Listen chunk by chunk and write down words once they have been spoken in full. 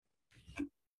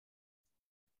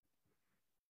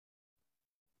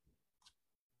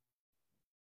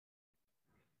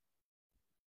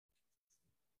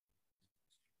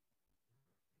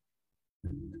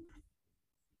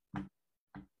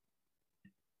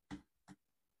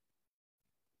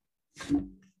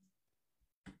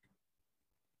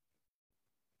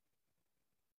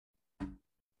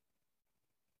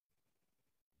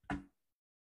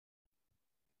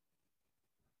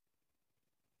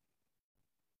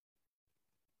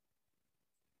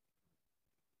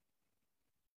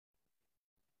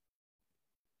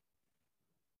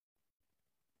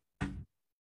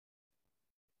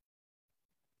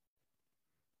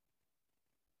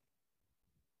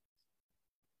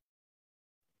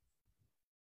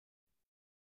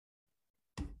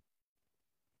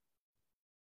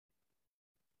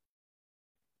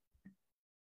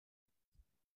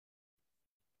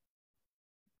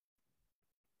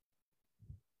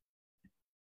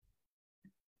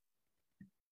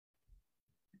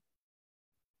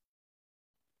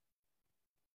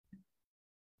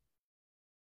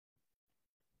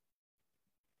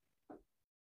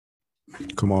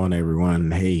Come on,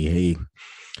 everyone. Hey.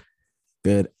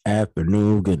 Good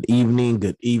afternoon, good evening,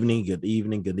 good evening, good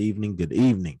evening, good evening, good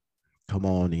evening. Come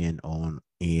on in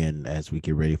as we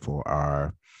get ready for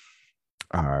our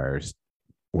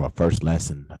first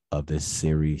lesson of this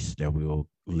series that we will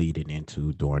lead it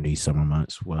into during these summer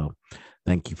months. Well,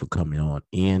 thank you for coming on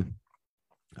in.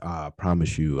 I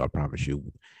promise you,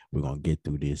 we're gonna get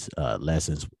through these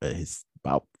lessons. It's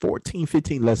about 14,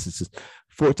 15 lessons,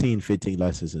 14, 15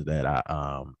 lessons that I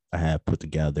have put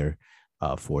together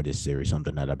for this series,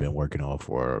 something that I've been working on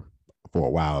for a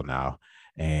while now.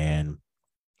 And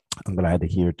I'm glad to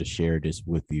here to share this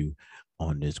with you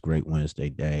on this great Wednesday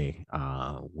day,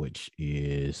 which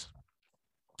is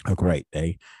a great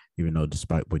day. Even though,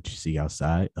 despite what you see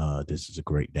outside, this is a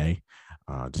great day.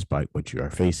 Despite what you are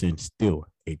facing, still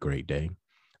a great day.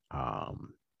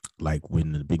 Um, like when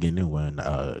in the beginning, when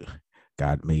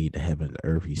God made the heaven and the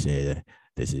earth, He said,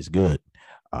 "This is good."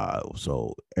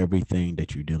 So everything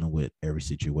that you're dealing with, every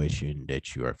situation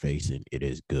that you are facing, it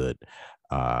is good,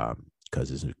 because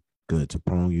it's good to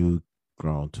prune you,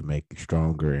 grown to make you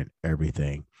stronger, and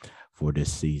everything for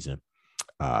this season.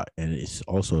 And it's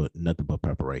also nothing but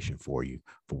preparation for you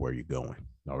for where you're going.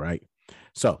 All right.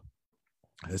 So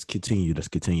let's continue. Let's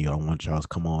continue. I want y'all to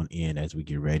come on in as we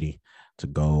get ready to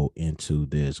go into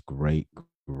this great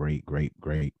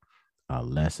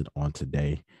lesson on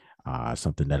today.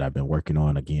 Something that I've been working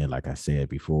on again, like I said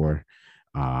before.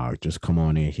 Just come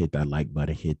on in, hit that like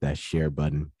button, hit that share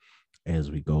button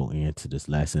as we go into this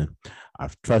lesson.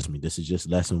 Trust me, this is just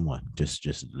lesson one,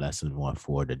 just lesson one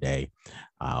for today.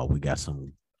 We got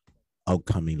some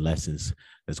upcoming lessons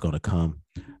that's going to come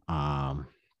um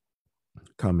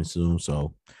coming soon.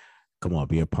 So come on,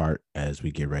 be a part as we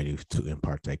get ready to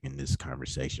partake in this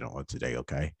conversation on today.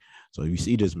 Okay, so you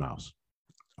see this mouse.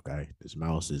 Okay, this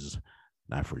mouse is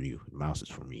not for you. The mouse is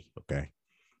for me. Okay,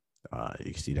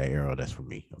 you see that arrow, that's for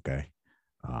me. Okay,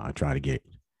 I try to get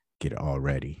it all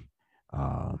ready.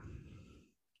 um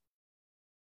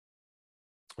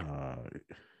uh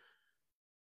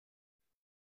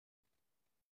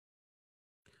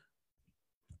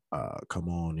Come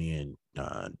on in,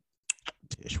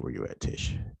 Tish. Where you at,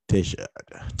 Tish? Tish,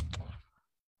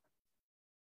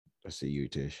 I see you,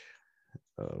 Tish.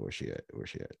 Where's she at? Where's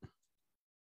she at?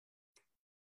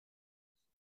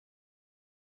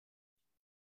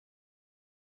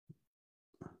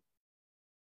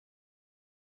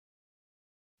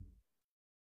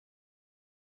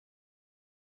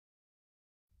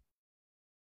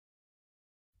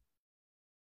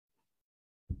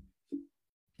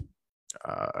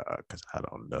 Because I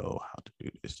don't know how to do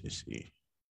this. You see.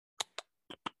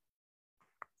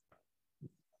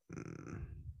 Mm,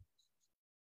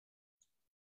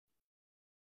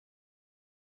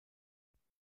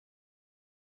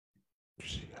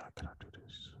 see, how can I do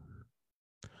this?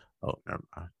 Oh, never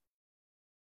mind.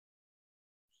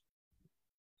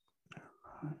 Never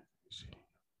mind. See.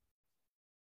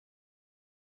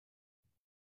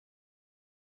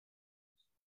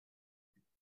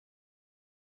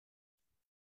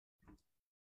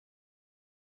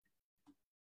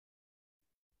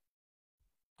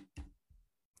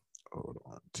 Hold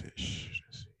on, Tish.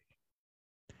 Let's see.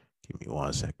 Give me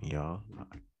 1 second, y'all. I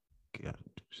gotta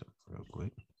do something real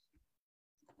quick.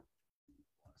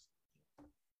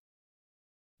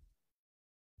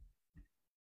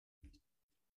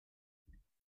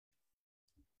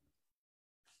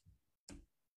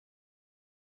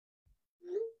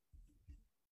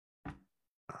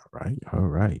 All right, all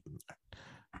right.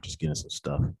 Just getting some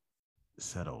stuff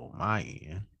settled on my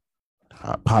end.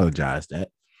 I apologize that.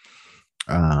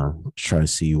 Try to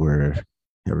see where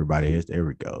everybody is. There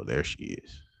we go. There she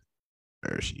is.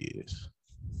 There she is.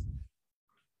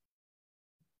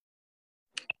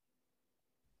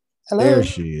 There Hello.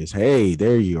 she is. Hey,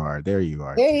 there you are. There you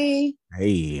are. Hey.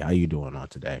 Hey, how you doing on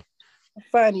today?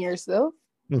 Find yourself.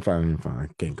 I'm fine. I'm fine.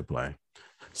 Can't complain.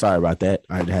 Sorry about that.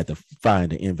 I had to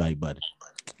find the invite button.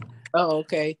 Oh,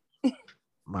 okay.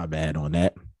 My bad on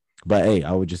that. But hey,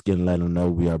 I was just getting let them know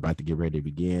we are about to get ready to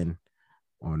begin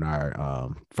on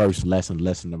our first lesson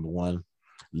number 1,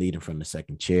 leading from the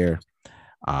second chair.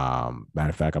 Matter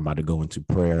of fact, I'm about to go into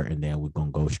prayer and then we're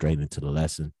gonna go straight into the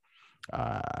lesson.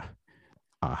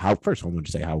 How first I want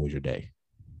to say, how was your day?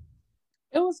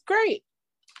 It was great.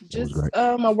 It was Just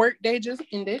great. my work day just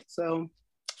ended. So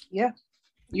yeah.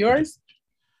 Yours?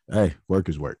 Hey, work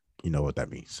is work. You know what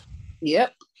that means.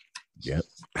 Yep. Yep.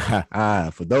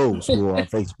 For those who are on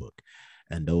Facebook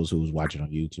and those who's watching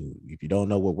on YouTube, if you don't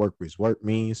know what work is work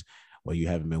means, well, you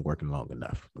haven't been working long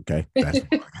enough. Okay. That's what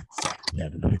I gotta say. You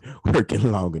haven't been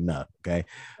working long enough. Okay.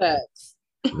 Facts.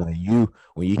 When you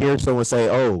hear someone say,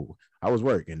 "Oh, I was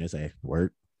working," they say,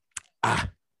 "Work."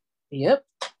 Yep.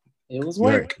 It was You're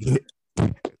work. it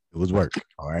was work.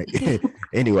 All right.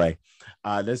 Anyway,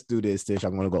 let's do this, Tish.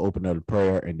 I'm gonna go open up the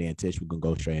prayer and then Tish, we're gonna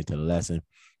go straight into the lesson.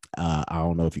 I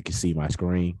don't know if you can see my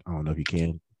screen. I don't know if you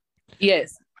can.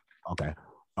 Yes. Okay.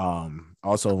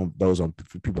 Also those on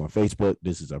people on Facebook,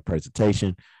 this is a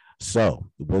presentation. So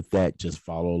with that, just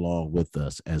follow along with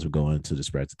us as we go into this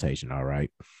presentation. All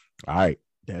right. All right.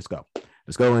 Let's go.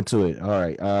 Let's go into it. All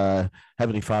right.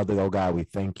 Heavenly Father, oh God, we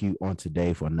thank you on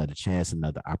today for another chance,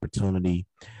 another opportunity.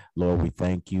 Lord, we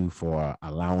thank you for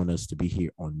allowing us to be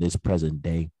here on this present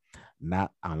day,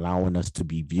 not allowing us to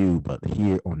be viewed, but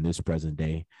here on this present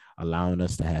day, allowing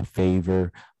us to have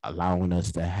favor, allowing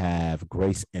us to have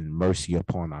grace and mercy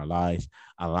upon our lives,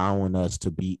 allowing us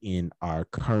to be in our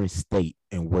current state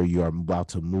and where you are about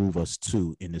to move us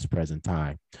to in this present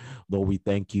time. Lord, we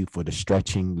thank you for the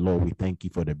stretching. Lord, we thank you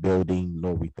for the building.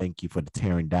 Lord, we thank you for the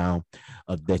tearing down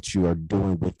of that you are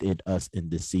doing within us in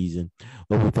this season.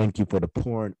 Lord, we thank you for the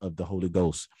pouring of the Holy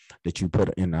Ghost that you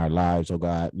put in our lives, oh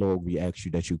God. Lord, we ask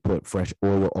you that you put fresh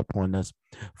oil upon us,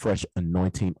 fresh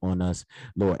anointing on us.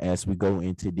 Lord, as we go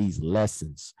into these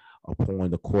lessons upon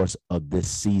the course of this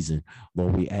season,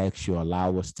 Lord, we ask you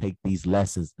allow us to take these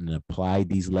lessons and apply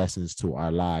these lessons to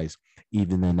our lives,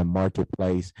 even in the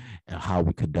marketplace, and how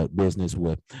we conduct business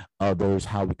with others,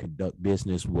 how we conduct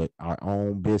business with our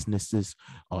own businesses,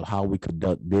 or how we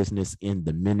conduct business in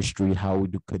the ministry, how we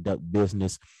do conduct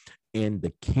business in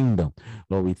the kingdom.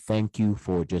 Lord, we thank you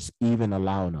for just even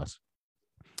allowing us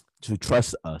to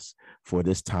trust us for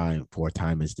this time, for a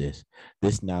time as this.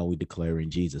 This now we declare in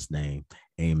Jesus' name.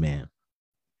 Amen.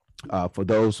 For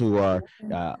those who are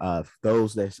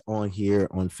those that's on here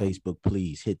on Facebook,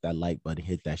 please hit that like button,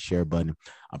 hit that share button.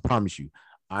 I promise you,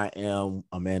 I am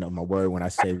a man of my word. When I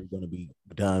say we're going to be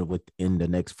done within the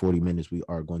next 40 minutes, we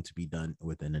are going to be done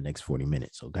within the next 40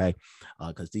 minutes. Okay.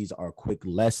 Because these are quick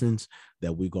lessons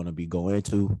that we're going to be going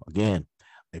to. Again,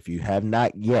 if you have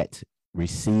not yet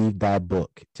received that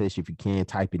book, Tish, if you can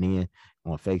type it in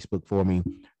on Facebook for me.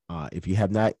 If you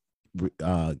have not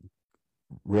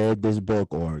read this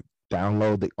book or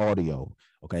download the audio,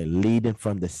 okay, Leading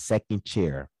from the Second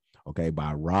Chair, okay,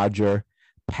 by Roger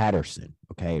Patterson,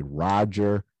 okay,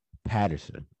 Roger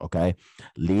Patterson, okay,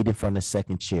 Leading from the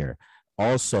Second Chair.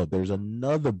 Also, there's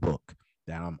another book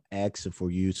that I'm asking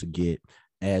for you to get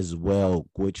as well,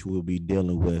 which we'll be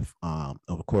dealing with.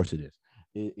 Of course, it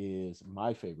is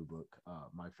my favorite book.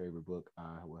 My favorite book,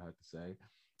 I will have to say,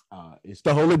 it's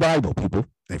the Holy Bible, people.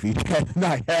 If you have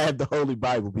not had the Holy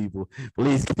Bible, people,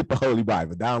 please get the Holy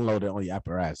Bible. Download it on your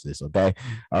apparatus, okay?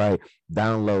 All right,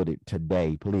 download it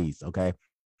today, please, okay?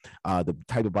 The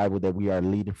type of Bible that we are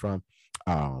leading from,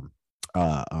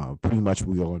 pretty much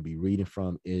we are going to be reading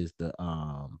from is the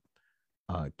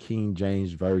King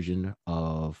James version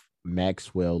of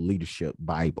Maxwell Leadership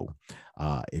Bible.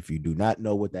 If you do not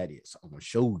know what that is, I'm going to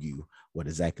show you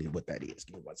exactly what that is.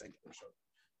 Give me 1 second.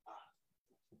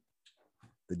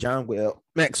 The John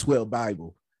Maxwell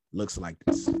Bible looks like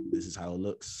this. This is how it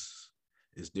looks.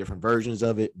 It's different versions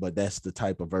of it, but that's the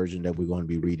type of version that we're going to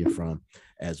be reading from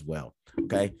as well.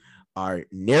 Okay. Our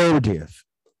narrative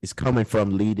is coming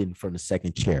from Leading from the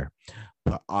Second Chair,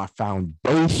 but our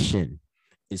foundation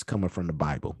is coming from the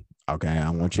Bible. Okay. I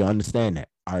want you to understand that.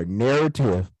 Our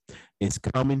narrative is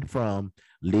coming from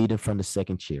Leading from the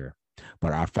Second Chair,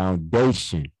 but our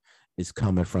foundation is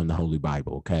coming from the Holy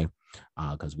Bible. Okay.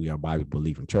 Because we are Bible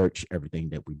believing church. Everything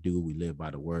that we do, we live by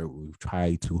the word. We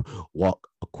try to walk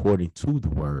according to the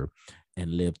word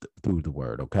and live through the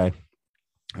word. Okay.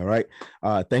 All right.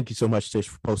 Thank you so much, Tish,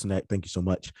 for posting that. Thank you so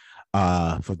much.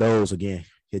 For those, again,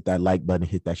 hit that like button,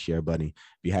 hit that share button.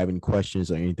 If you have any questions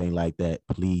or anything like that,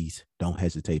 please don't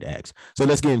hesitate to ask. So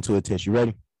let's get into it, Tish. You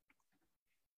ready?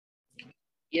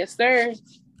 Yes, sir.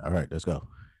 All right, let's go.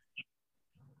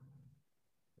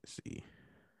 Let's see.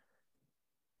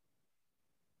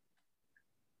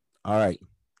 All right.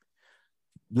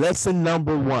 Lesson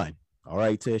number 1. All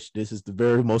right, Tish. This is the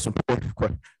very most important,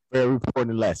 very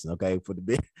important lesson. Okay, for the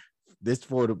big, this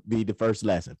for to be the first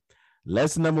lesson.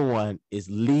 Lesson number 1 is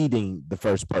leading the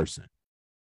first person.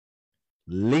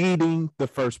 Leading the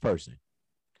first person.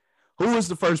 Who is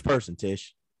the first person,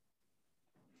 Tish?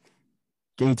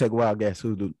 Can you take a wild guess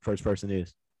who the first person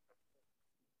is?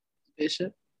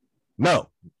 Bishop. No.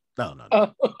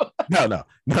 Okay. No.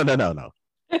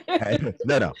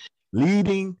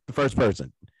 Leading the first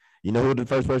person. You know who the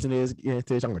first person is? Yeah,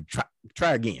 Tish, I'm gonna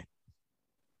try again.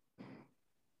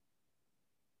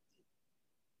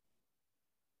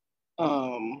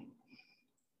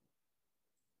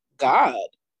 God.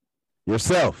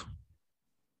 Yourself.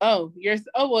 Oh,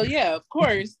 well, yeah, of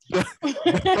course. The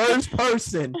first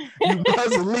person you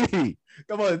must lead.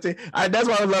 Come on, Tish. That's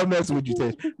why I love messing with you,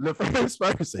 Tish. The first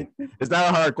person. It's not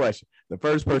a hard question. The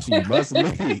first person you must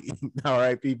lead. All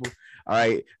right, people. All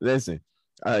right, listen.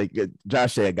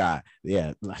 Josh said God.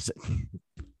 Yeah.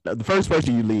 The first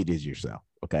person you lead is yourself.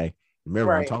 Okay.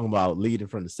 Remember, right. I'm talking about leading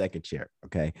from the second chair.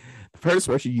 Okay. The first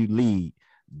person you lead,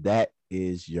 that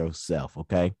is yourself.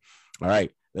 Okay. All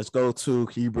right. Let's go to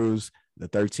Hebrews, the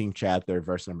 13th chapter,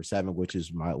 verse number 7, which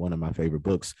is one of my favorite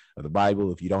books of the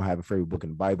Bible. If you don't have a favorite book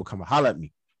in the Bible, come and holler at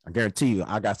me. I guarantee you,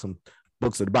 I got some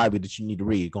books of the Bible that you need to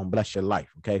read. It's going to bless your life.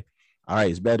 Okay. All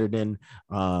right. It's better than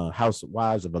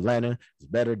Housewives of Atlanta. It's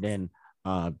better than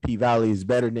P-Valley, is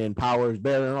better than Power, is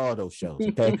better than all those shows.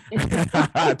 Okay.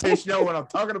 Tish know what I'm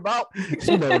talking about.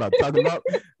 She know what I'm talking about.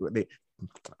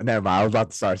 Never mind. I was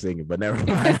about to start singing, but never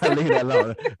mind. I leave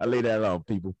that alone,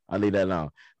 people. I leave that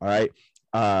alone. All right.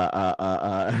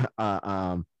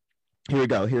 Here we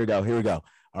go.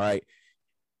 All right.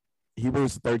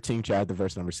 Hebrews 13th chapter,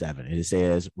 verse number 7. It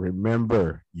says,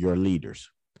 remember your leaders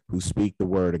who speak the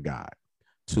word of God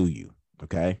to you.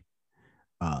 Okay.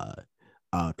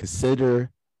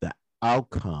 Consider the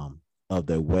outcome of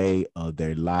the way of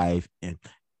their life and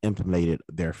implemented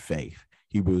their faith.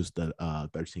 Hebrews, the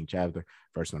 13th chapter,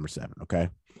 verse number 7. Okay.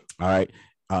 All right.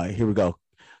 Here we go.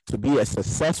 To be a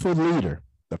successful leader,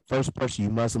 the first person you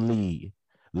must lead,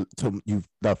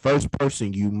 the first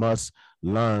person you must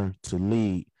learn to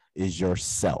lead is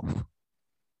yourself.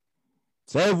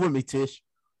 Say it with me, Tish.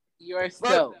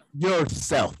 Yourself,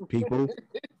 people.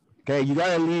 Okay, you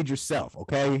gotta lead yourself.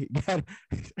 Okay,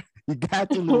 you got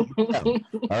to lead yourself. All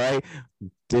right,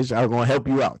 Tish, I'm gonna help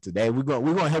you out today. We're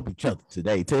gonna help each other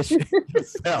today, Tish.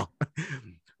 Yourself.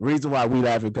 Reason why we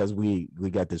laughing because we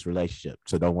got this relationship,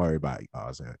 so don't worry about it.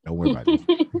 Don't worry about it.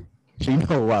 She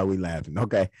know why we laughing.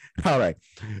 Okay, all right.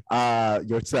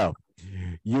 Yourself.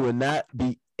 You will not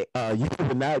be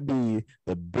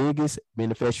the biggest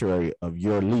beneficiary of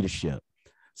your leadership.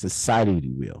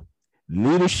 Society will.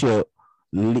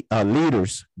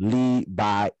 Leaders lead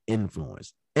by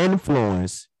influence.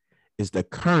 Influence is the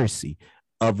currency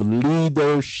of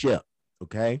leadership.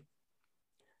 Okay.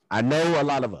 I know a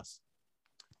lot of us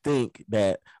think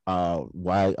that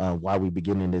why we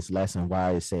begin in this lesson,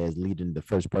 why it says leading the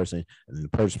first person, and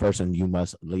the first person you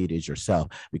must lead is yourself,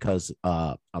 because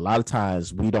a lot of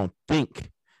times we don't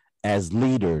think as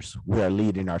leaders we are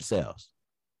leading ourselves.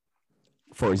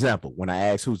 For example, when I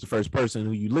ask who's the first person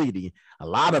who you leading, a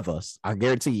lot of us, I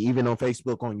guarantee you, even on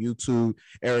Facebook, on YouTube,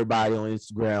 everybody on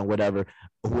Instagram, whatever,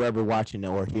 whoever watching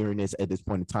or hearing this at this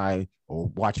point in time or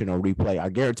watching on replay, I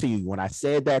guarantee you, when I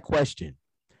said that question,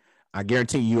 I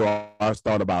guarantee you all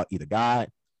thought about either God,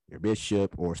 your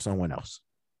bishop, or someone else.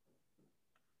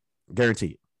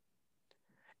 Guarantee it.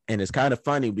 And it's kind of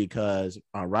funny because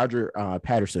Roger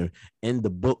Patterson in the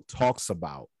book talks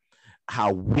about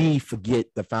how we forget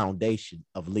the foundation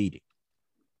of leading,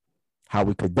 how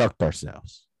we conduct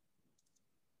ourselves,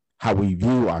 how we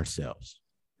view ourselves,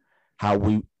 how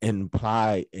we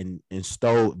imply and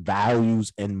instill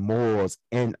values and morals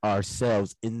in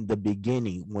ourselves in the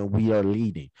beginning when we are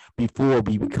leading, before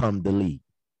we become the lead.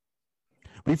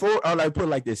 Before, or like put it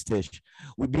like this, Tish,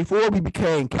 before we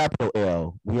became capital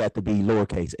L, we had to be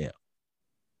lowercase L.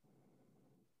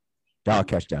 Y'all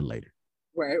catch that later.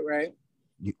 Right.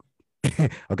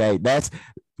 Okay, that's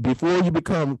before you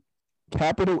become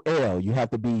capital L, you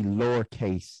have to be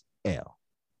lowercase L.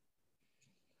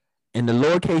 And the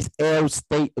lowercase L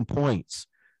state and points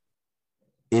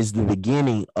is the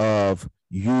beginning of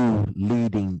you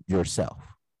leading yourself.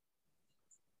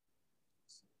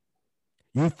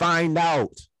 You find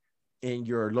out in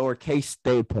your lowercase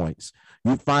state points,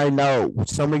 you find out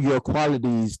some of your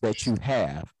qualities that you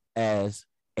have as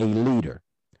a leader.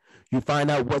 You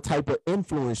find out what type of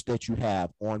influence that you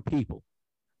have on people,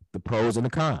 the pros and the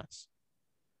cons.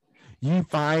 You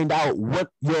find out what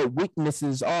your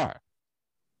weaknesses are.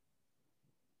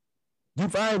 You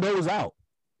find those out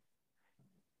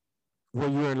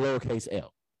when you're in lowercase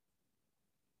L.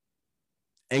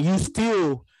 And you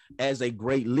still, as a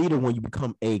great leader, when you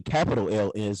become a capital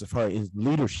L as far as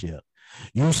leadership,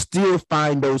 you still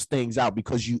find those things out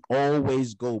because you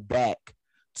always go back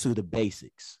to the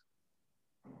basics.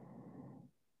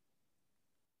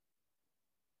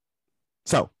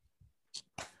 So,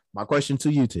 my question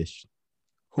to you, Tish,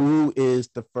 who is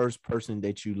the first person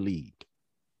that you lead?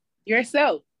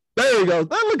 Yourself. There you go.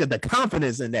 Look at the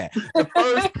confidence in that. The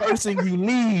first person you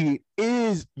lead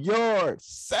is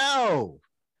yourself.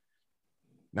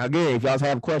 Now, again, if y'all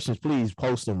have questions, please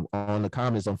post them on the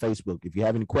comments on Facebook. If you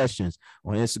have any questions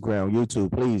on Instagram,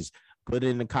 YouTube, please put it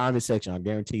in the comment section. I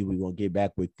guarantee we're going to get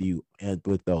back with you and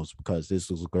with those because this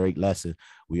was a great lesson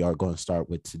we are going to start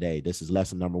with today. This is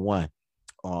lesson number 1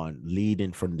 on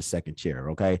leading from the second chair,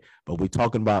 okay? But we're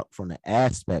talking about from the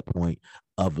aspect point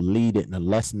of leading, the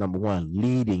lesson number 1,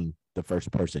 leading the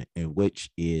first person, in which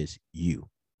is you,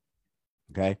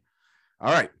 okay?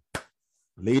 All right.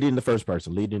 Leading the first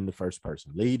person,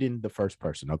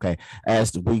 okay?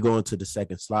 As we go into the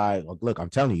second slide, look, I'm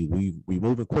telling you, we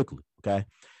moving quickly, okay?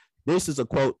 This is a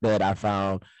quote that I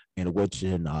found in which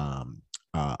Tish,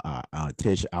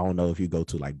 I don't know if you go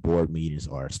to like board meetings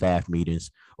or staff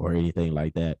meetings or anything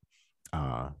like that.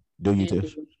 Do you,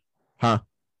 Tish? Huh?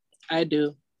 I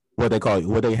do. What they call,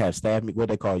 what they have staff, what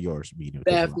they call yours meetings?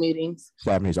 Staff meetings.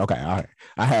 Staff meetings. Okay, all right.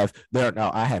 I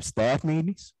have staff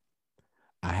meetings.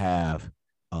 I have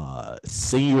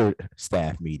senior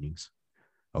staff meetings,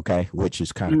 okay, which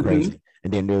is kind of crazy.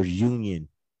 And then there's union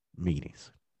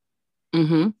meetings.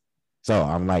 So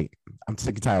I'm like, I'm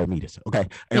sick and tired of meetings, okay?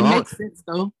 And it makes sense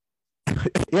though.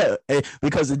 Yeah,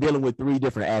 because it's dealing with 3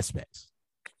 different aspects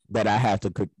that I have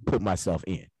to put myself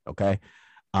in, okay?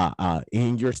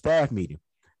 In your staff meeting,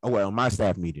 my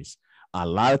staff meetings, a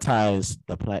lot of times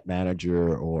the plant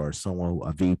manager or someone,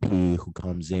 a VP who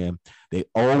comes in, they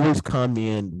always come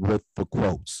in with the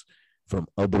quotes from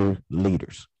other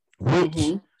leaders, which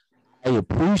I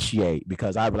appreciate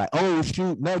because I'd be like, oh,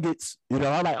 shoot, nuggets. I'm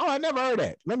like, oh, I never heard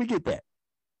that. Let me get that.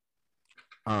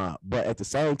 But at the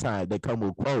same time, they come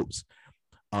with quotes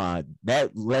that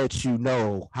lets you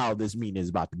know how this meeting is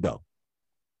about to go.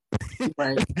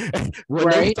 Right. When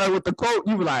they start with the quote,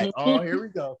 you be like, oh, here we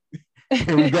go.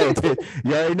 Here we go.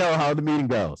 You already know how the meeting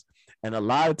goes. And a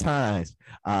lot of times,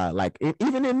 like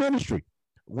even in ministry,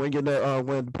 when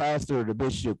when the pastor or the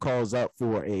bishop calls up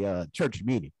for a church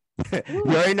meeting, you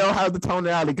already know how the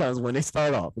tonality comes when they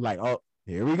start off. Like, oh,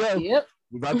 here we go. Yep.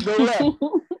 We about to go left.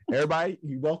 Everybody,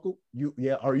 you vocal?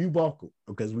 Are you vocal?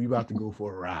 Because we about to go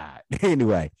for a ride.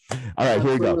 Anyway, all right,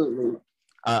 here we go.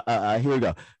 Here we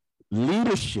go.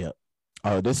 Leadership.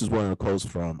 This is one of the quotes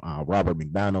from Robert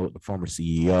McDonald, the former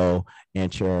CEO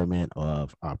and chairman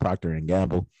of Procter &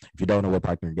 Gamble. If you don't know what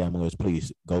Procter & Gamble is,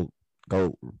 please go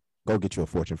get you a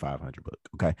Fortune 500 book.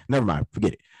 Okay, never mind,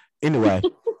 forget it. Anyway,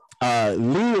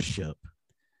 leadership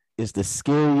is the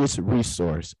scariest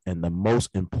resource and the most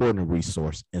important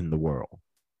resource in the world.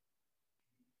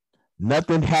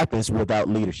 Nothing happens without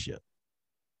leadership.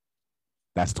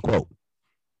 That's the quote.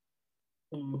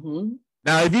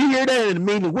 Now, if you hear that in the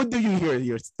meeting, what do you hear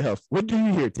yourself? What do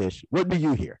you hear, Tish? What do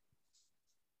you hear?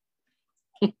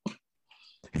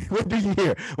 What do you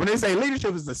hear? When they say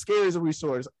leadership is the scariest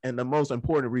resource and the most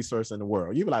important resource in the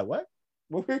world, you be like, what?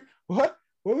 What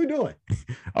are we doing?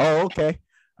 Oh, okay.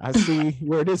 I see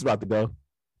where it is about to go.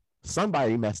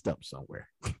 Somebody messed up somewhere.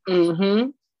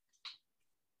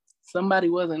 Somebody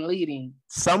wasn't leading.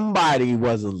 Somebody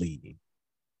wasn't leading.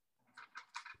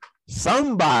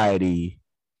 Somebody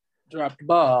dropped the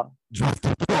ball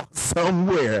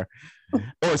somewhere,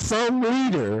 or some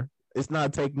leader is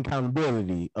not taking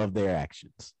accountability of their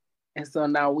actions. And so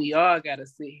now we all got to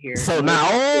sit here. So now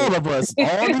all of us,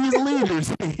 all these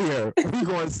leaders here, we're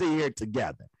going to sit here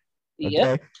together. Okay?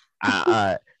 Yep.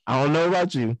 I don't know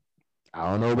about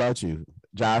you.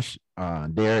 Josh,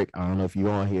 Derek, I don't know if you're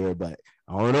on here, but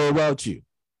I don't know about you.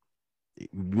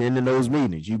 Being in those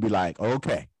meetings, you'd be like,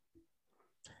 okay.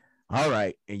 All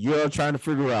right. And you're trying to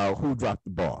figure out who dropped the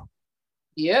ball.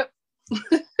 Yep.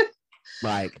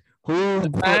 Like, who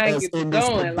put us in this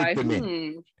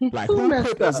predicament? Like, who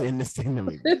put us in this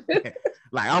predicament?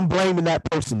 Like, I'm blaming that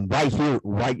person right here,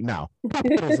 right now. Who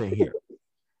put us in here?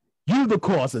 You the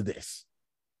cause of this.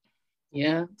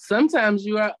 Yeah. Sometimes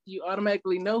you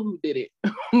automatically know who did it,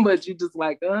 but you just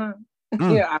like, yeah.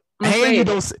 And you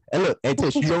don't. And look, and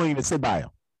Tish, you don't even sit by them.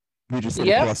 You just sit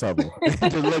across of them.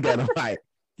 Just look at them like,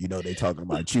 they're talking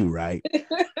about you, right? It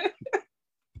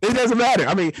doesn't matter.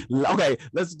 I mean, okay,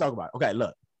 let's talk about it. Okay,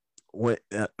 look, with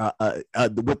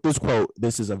this quote,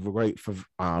 this is a great,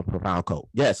 profound quote.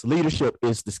 Yes, leadership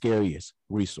is the scariest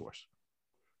resource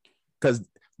because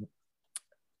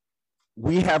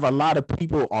we have a lot of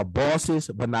people are bosses,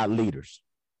 but not leaders.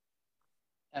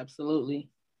 Absolutely.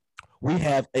 We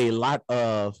have a lot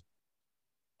of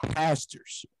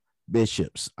pastors,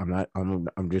 bishops. I'm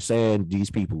just saying these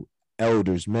people,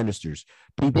 elders, ministers,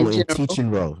 people in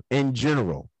teaching roles in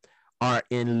general are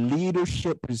in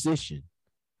leadership position,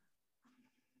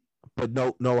 but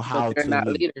don't know how to not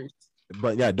lead. Leaders.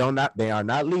 But yeah, they are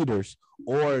not leaders,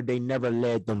 or they never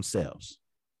led themselves.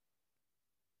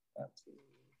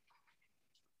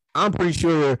 I'm pretty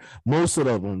sure most of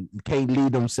them can't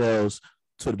lead themselves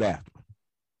to the bathroom.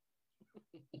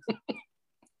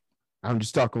 I'm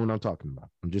just talking what I'm talking about.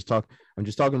 I'm just talking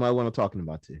about what I'm talking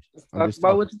about, Tish. Talk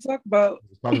about what you talk about.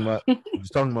 I'm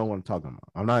just talking about what I'm talking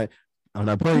about. I'm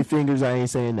not pointing fingers. I ain't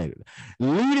saying negative.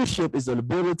 Leadership is an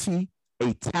ability,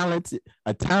 a talent,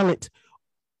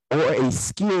 or a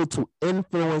skill to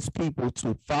influence people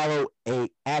to follow a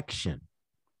action,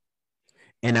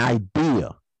 an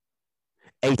idea,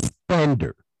 a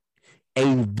standard,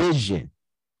 a vision,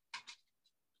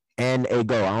 and a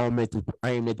goal. I ain't meant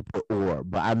to put or,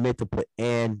 but I meant to put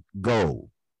and goal.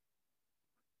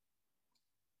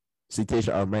 See,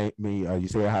 Tisha, you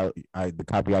see how the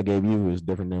copy I gave you is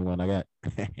different than one I got?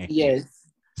 Yes.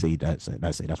 See, that's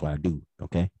what I do.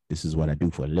 Okay, this is what I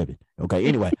do for a living. Okay.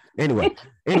 Anyway.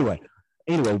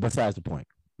 Besides the point.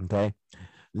 Okay,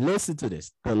 listen to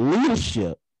this. The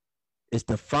leadership is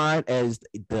defined as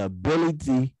the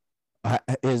ability.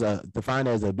 Is an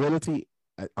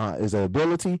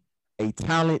ability, a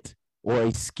talent, or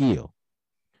a skill.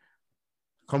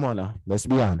 Come on now, let's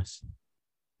be honest.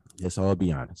 Let's all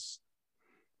be honest.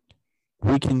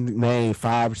 We can name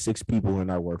 5 or 6 people in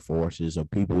our workforces, or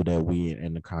people that we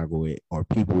in the congregate, or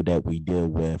people that we deal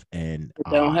with, and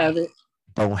don't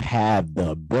have the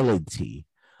ability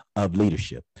of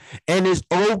leadership. And it's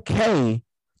okay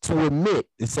to admit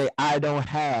and say, I don't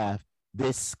have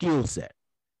this skill set.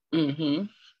 Mm-hmm.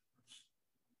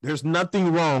 There's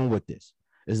nothing wrong with this.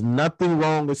 There's nothing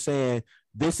wrong with saying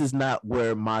this is not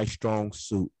where my strong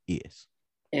suit is.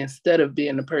 Instead of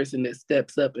being the person that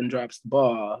steps up and drops the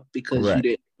ball because Correct. you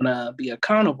didn't want to be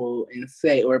accountable and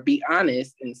say, or be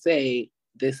honest and say,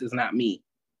 this is not me.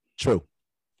 True.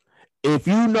 If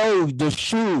you know the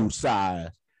shoe size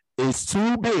is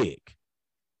too big,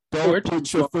 don't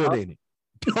put your foot in it.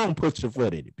 Don't put your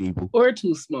foot in it, people. Or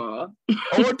too small.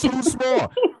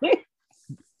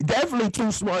 Definitely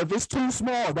too small. If it's too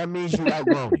small, that means you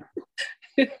outgrown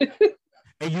it.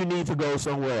 And you need to go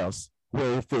somewhere else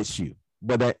where it fits you.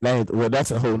 But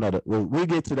that's a whole nother. We'll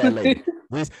get to that later.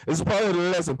 This is part of the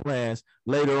lesson plans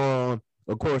later on,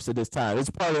 of course, at this time.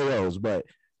 It's part of those, but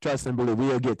trust and believe,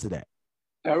 we'll get to that.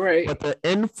 All right. But the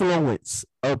influence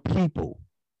of people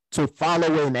to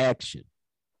follow an action,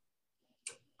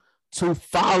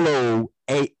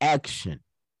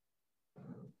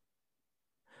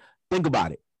 think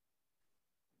about it.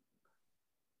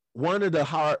 One of the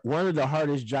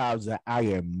hardest jobs that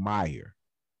I admire,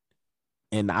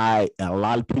 and a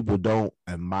lot of people don't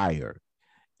admire,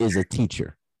 is a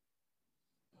teacher.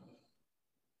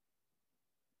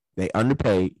 They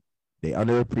underpaid, they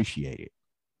underappreciated,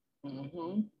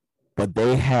 but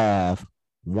they have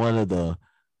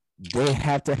they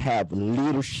have to have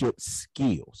leadership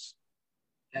skills.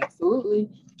 Absolutely.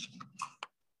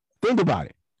 Think about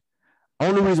it.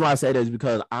 Only reason why I say that is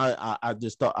because I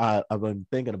just thought I've been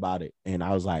thinking about it, and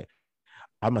I was like,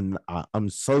 I'm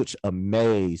such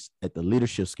amazed at the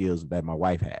leadership skills that my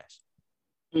wife has.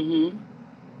 Mm-hmm.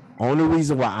 Only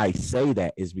reason why I say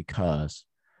that is because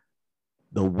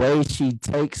the way she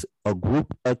takes a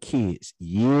group of kids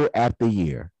year after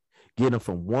year, get them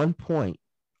from one point,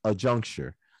 a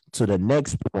juncture, to the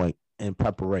next point in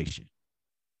preparation.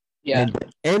 Yeah. And the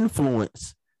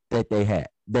influence that they had,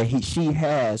 she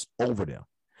has over them.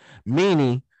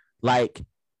 Meaning, like,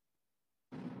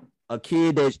 a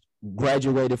kid that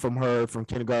graduated from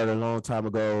kindergarten a long time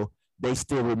ago, they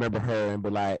still remember her and be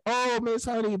like, oh, Miss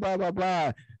Honey, blah, blah,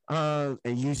 blah.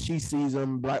 And she sees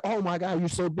them like, oh my God, you're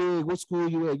so big. What school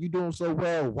you at? You doing so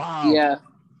well. Wow. Yeah.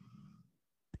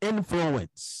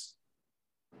 Influence.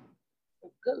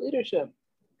 Good leadership.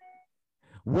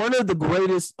 One of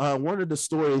the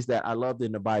stories that I loved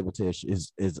in the Bible, Tish,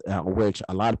 is which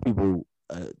a lot of people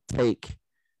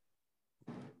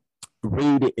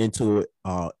read it into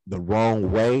the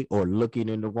wrong way, or looking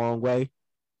in the wrong way,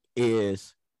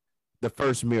 is the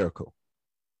first miracle,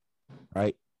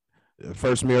 right? The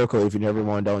first miracle, if you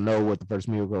everyone don't know what the first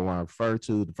miracle I'm referring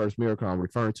to, the first miracle I'm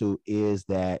referring to is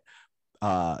that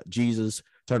Jesus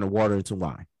turned the water into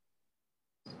wine.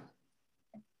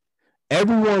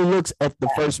 Everyone looks at the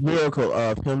first miracle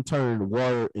of him turning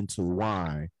water into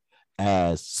wine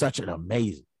as such an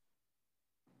amazing,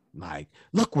 like,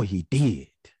 look what he did.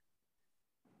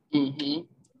 Mm-hmm.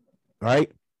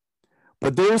 Right?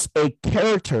 But there's a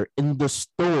character in the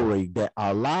story that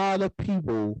a lot of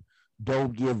people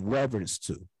don't give reverence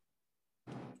to.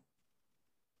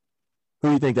 Who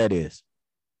do you think that is?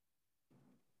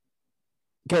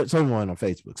 Get someone on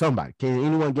Facebook. Somebody. Can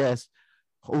anyone guess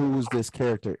who's this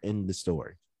character in the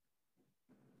story?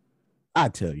 I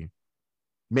tell you.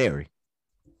 Mary.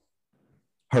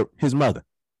 His mother.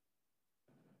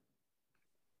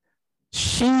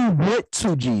 She went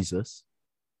to Jesus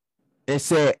and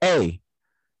said, hey,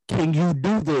 can you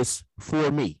do this for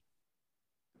me?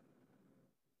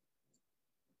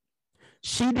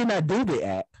 She did not do the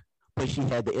act, but she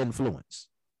had the influence.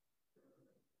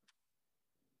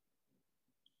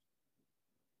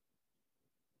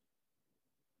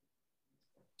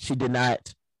 She did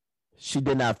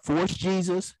not force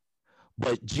Jesus,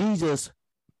 but Jesus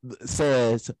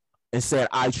said,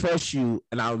 I trust you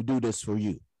and I'll do this for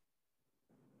you.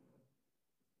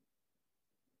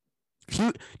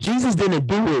 Jesus didn't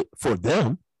do it for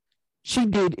them. He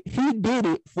did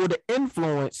it for the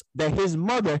influence that his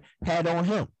mother had on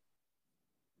him.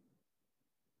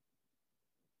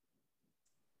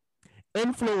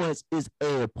 Influence is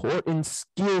an important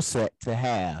skill set to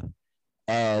have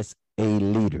as a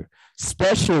leader,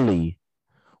 especially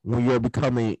when you're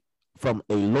becoming from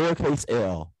a lowercase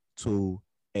L to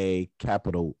a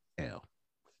capital L.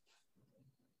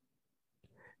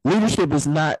 Leadership is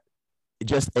not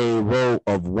just a role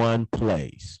of one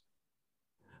plays,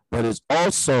 but it's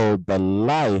also the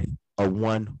life of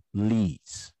one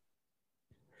leads.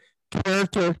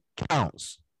 Character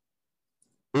counts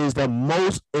is the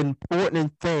most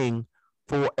important thing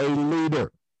for a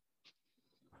leader,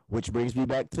 which brings me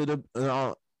back to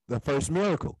the first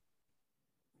miracle.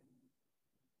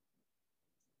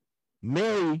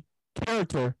 Mary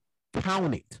character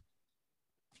counted.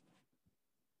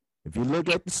 If you look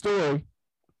at the story,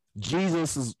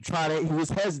 Jesus is he was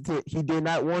hesitant. He did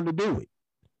not want to do it.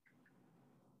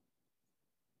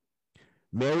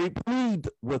 Mary pleaded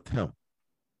with him.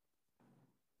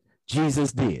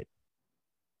 Jesus did.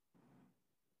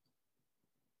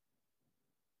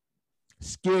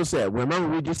 Skill set. Remember,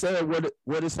 we just said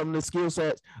what is some of the skill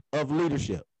sets of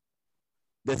leadership?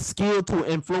 The skill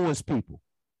to influence people.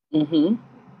 Mm-hmm.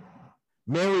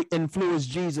 Mary influenced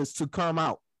Jesus to come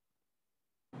out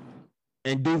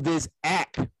and do this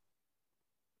act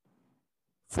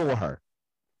for her.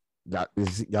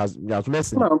 Y'all's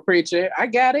missing. Come on, preacher. I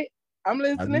got it. I'm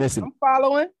listening. I'm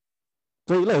following.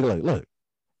 So look.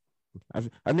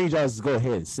 I need y'all to go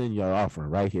ahead and send your offering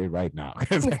right here, right now.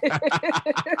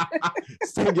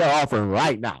 Send your offering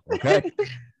right now, okay?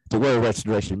 To Word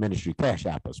Restoration Ministry, cash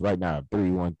app us right now,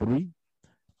 313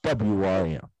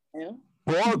 WRM. Yeah.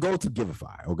 Or go to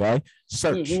Giveify, okay?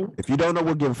 Search. Mm-hmm. If you don't know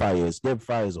what Giveify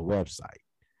is a website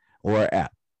or an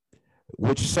app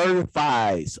which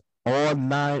certifies all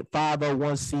 9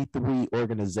 501c3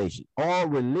 organizations, all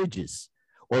religious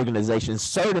organization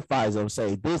certifies them,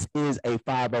 say this is a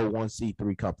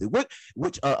 501c3 company,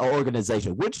 which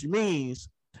organization, which means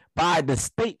by the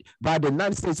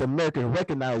United States of America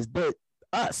recognize that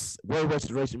us, World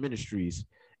Restoration Ministries,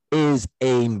 is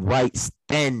a right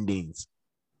standings.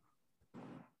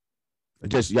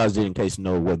 Just y'all in case you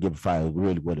know what Giveify is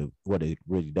really what it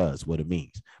really does, what it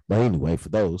means. But anyway, for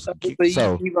those, so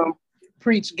you gonna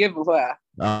preach Giveify?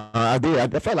 I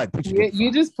did. I felt like preaching. Yeah,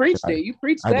 you just preached it. You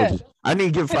preached that. I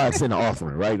need Giveify to send an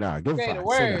offering right now. Giveify,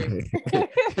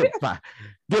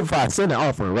 send an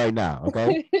offering right now.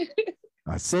 Okay.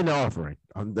 Send an offering.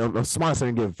 I'm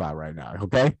sponsoring Giveify right now.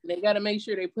 Okay. They got to make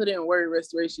sure they put in Word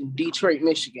Restoration, Detroit,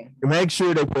 Michigan. Make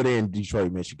sure they put in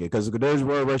Detroit, Michigan, because there's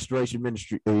Word Restoration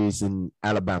Ministries in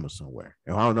Alabama somewhere.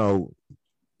 And I don't know.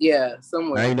 Yeah,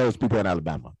 somewhere. I ain't know it's people in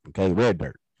Alabama. Okay, red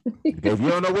dirt. Okay, if you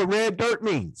don't know what red dirt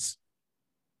means,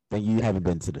 then you haven't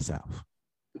been to the South.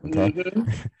 Okay.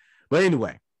 Mm-hmm. But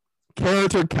anyway,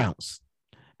 character counts,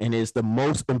 and it's the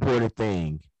most important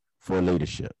thing for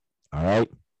leadership. All right.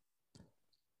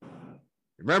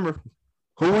 Remember,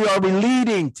 who are we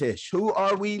leading, Tish? Who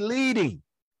are we leading?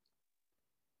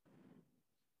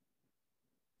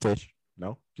 Tish,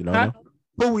 no, you don't know.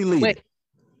 Who are we leading? Wait,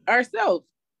 ourselves.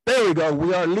 There we go.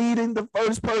 We are leading the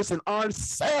first person,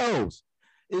 ourselves.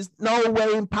 It's no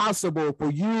way possible for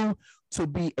you to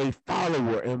be a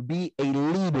follower and be a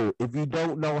leader if you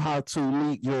don't know how to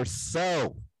lead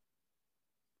yourself.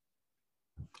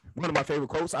 One of my favorite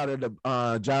quotes out of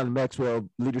the John Maxwell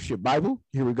Leadership Bible.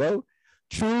 Here we go.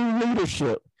 True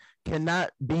leadership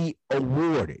cannot be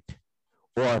awarded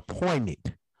or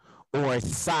appointed or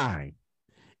assigned.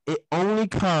 It only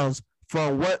comes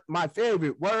from what my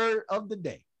favorite word of the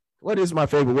day. What is my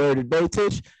favorite word of the day,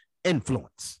 Tish?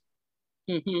 Influence.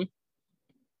 Mm-hmm.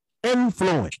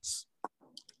 Influence.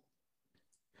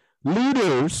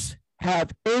 Leaders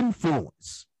have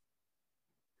influence.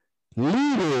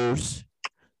 Leaders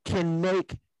can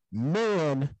make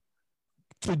men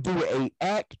to do a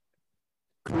act,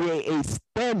 create a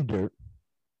standard,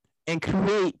 and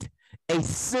create a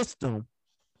system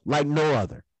like no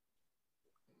other.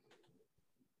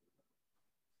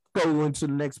 Go into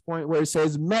the next point where it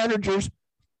says managers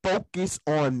focus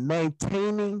on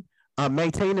maintaining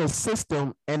a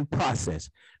system and process.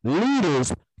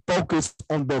 Leaders focus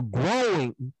on the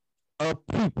growing of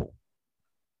people.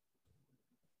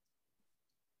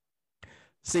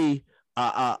 See,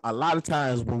 a lot of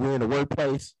times when we're in the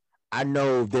workplace, I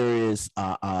know there is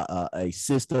a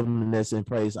system that's in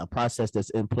place, a process that's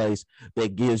in place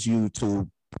that gives you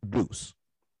to produce.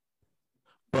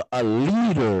 But a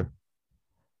leader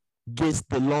gets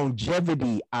the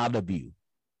longevity out of you.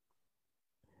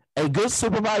 A good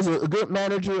supervisor, a good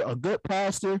manager, a good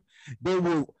pastor, they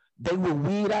will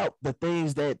weed out the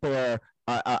things that they're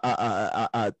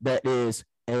that is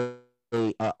how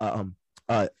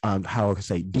I can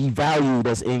say devalue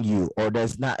that's in you or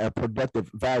that's not a productive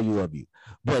value of you,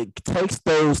 but takes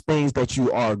those things that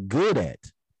you are good at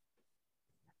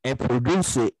and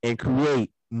produce it and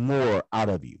create more out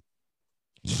of you,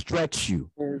 stretch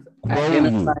you, grow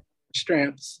you.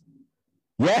 Strengths.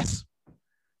 Yes.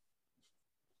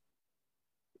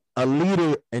 A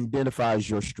leader identifies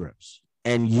your strengths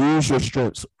and use your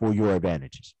strengths for your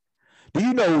advantages. Do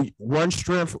you know one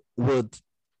strength would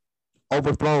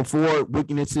overthrow 4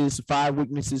 weaknesses, 5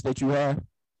 weaknesses that you have?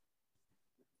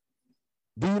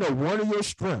 Do you know one of your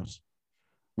strengths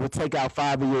will take out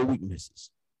 5 of your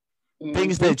weaknesses? Mm-hmm.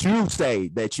 Things that you say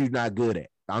that you're not good at.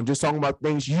 I'm just talking about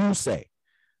things you say.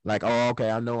 Like, oh,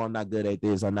 okay, I know I'm not good at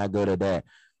this. I'm not good at that.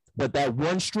 But that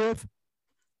one strength,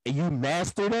 and you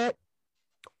master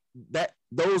that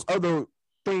those other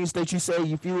things that you say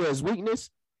you feel as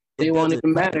weakness, they won't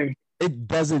even matter. It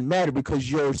doesn't matter because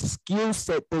your skill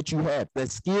set that you have, that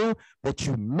skill that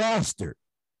you mastered,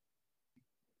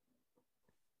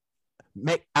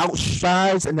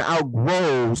 outshines and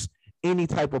outgrows any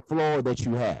type of flaw that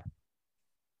you have.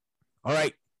 All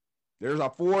right. There's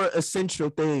 4 essential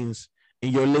things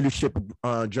in your leadership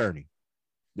journey.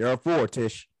 There are 4,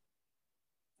 Tish.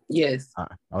 Yes.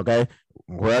 Okay.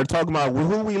 We're talking about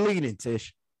who we leading,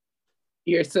 Tish.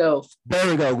 Yourself. There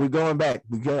we go. We're going back.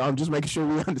 I'm just making sure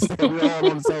we understand. We're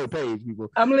all on the same page, people.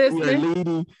 I'm listening. We are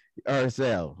leading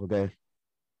ourselves. Okay.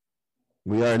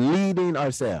 We are leading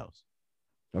ourselves.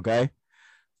 Okay.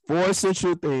 4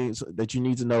 essential things that you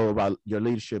need to know about your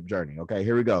leadership journey. Okay.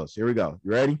 Here we go. You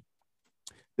ready?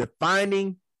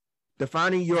 Defining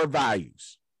your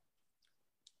values.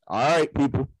 All right,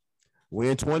 people.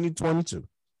 We're in 2022.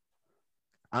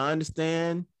 I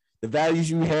understand the values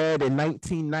you had in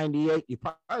 1998. You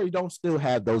probably don't still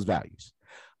have those values.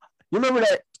 You remember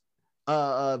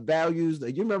that values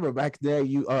that you remember back there?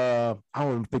 I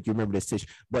don't think you remember this, Tish,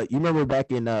 but you remember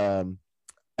back in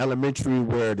elementary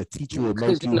where the teacher would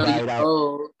make you write out.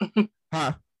 Old.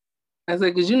 Huh? I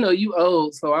said, because you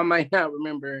old, so I might not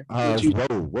remember.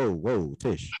 Whoa,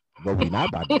 Tish. But we're not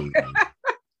about to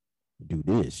do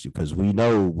this because we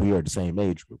know we are the same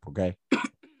age group, okay?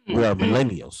 We are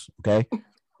millennials, okay?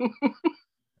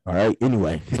 All right.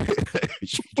 Anyway,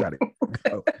 she tried to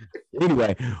go.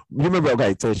 Anyway, you remember?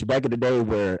 Okay, Tish, back in the day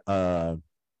where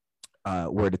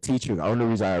the teacher. The only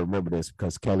reason I remember this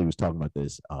because Kelly was talking about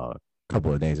this a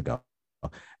couple of days ago,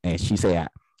 and she said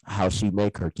how she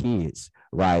make her kids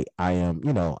right. I am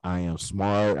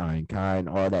smart. I am kind.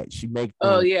 All that. She make.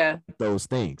 Those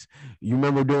things. You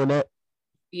remember doing that?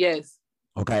 Yes.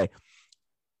 Okay.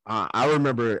 I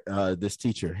remember this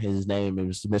teacher. His name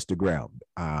is Mr. Graham.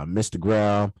 Mr.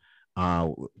 Graham,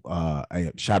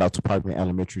 shout out to Parkman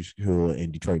Elementary School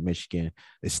in Detroit, Michigan.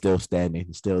 It's still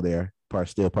standing, still there.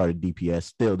 Still part of DPS,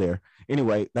 still there.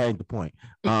 Anyway, that ain't the point.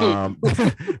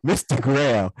 Mr.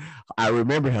 Graham, I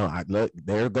remember him. Look,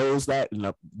 there goes that.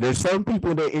 There's some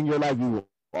people that in your life you will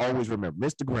always remember.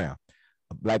 Mr. Graham,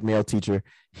 a black male teacher,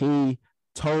 he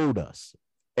told us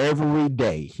every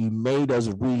day, he made us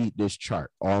read this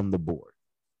chart on the board.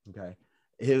 Okay.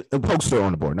 A poster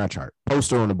on the board, not chart,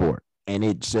 poster on the board. And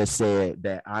it just said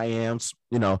that I am,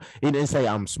 it didn't say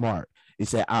I'm smart. It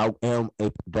said I am a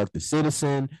productive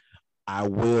citizen. I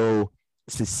will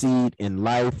succeed in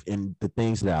life and the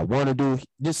things that I want to do,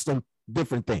 just some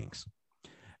different things.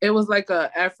 It was like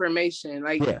a affirmation,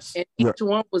 like, Yes. and each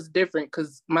one was different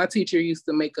because my teacher used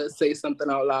to make us say something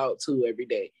out loud too every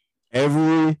day.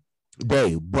 Every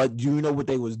day, but you know what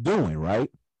they was doing,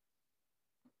 right?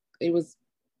 It was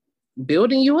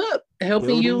building you up,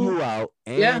 helping building you out,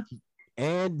 yeah,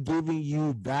 and giving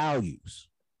you values,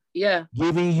 yeah,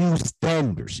 giving you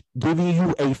standards, giving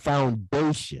you a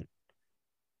foundation.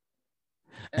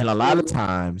 Absolutely. And a lot of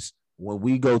times when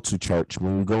we go to church,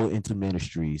 when we go into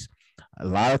ministries, a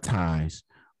lot of times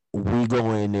we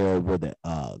go in there with the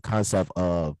concept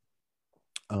of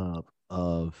how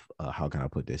can I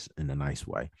put this in a nice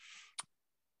way?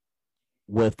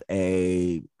 With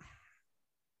I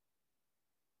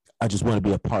just want to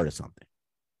be a part of something.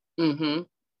 Mm-hmm.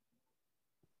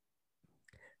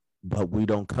 But we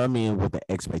don't come in with the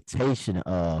expectation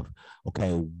of,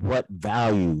 okay, what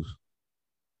values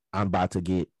I'm about to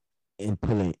get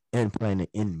implanted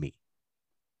in me.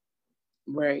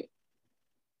 Right.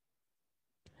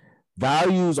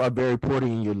 Values are very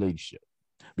important in your leadership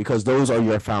because those are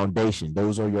your foundation.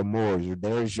 Those are your morals.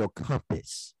 There's your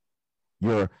compass,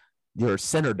 your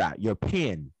center dot, your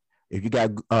pen. If you got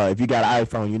an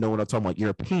iPhone, you know what I'm talking about.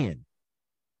 Your pen.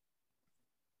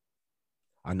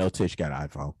 I know Tish got an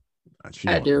iPhone.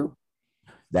 I do.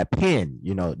 That pen,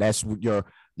 you know, that's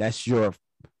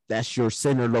your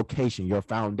center location, your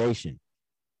foundation.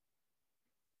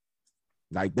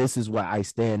 Like, this is what I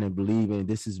stand and believe in.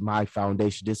 This is my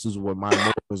foundation. This is where my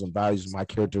morals and values, my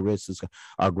characteristics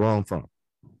are grown from.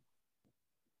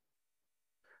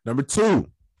 Number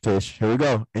 2, Tish, here we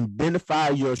go. Identify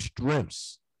your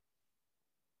strengths.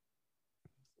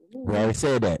 We already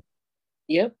said that.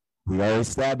 Yep. We already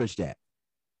established that.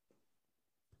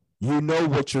 You know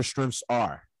what your strengths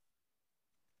are.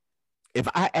 If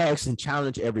I ask and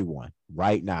challenge everyone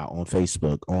right now on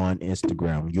Facebook, on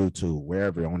Instagram, YouTube,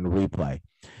 wherever, on the replay,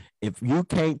 if you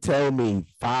can't tell me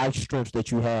 5 strengths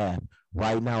that you have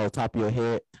right now on top of your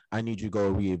head, I need you to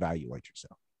go reevaluate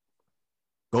yourself.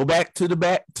 Go back to the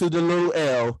little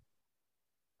L.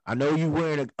 I know you're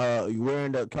wearing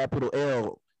the capital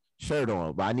L shirt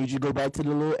on, but I need you to go back to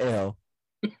the little L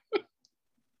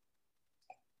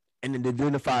and then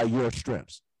identify your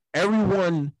strengths.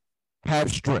 Everyone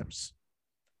has strengths.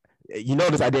 You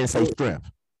notice I didn't say strength,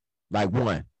 like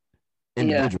one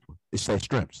individual. Yeah. It says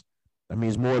strengths. That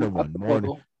means more than one,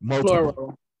 multiple.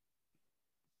 Plural.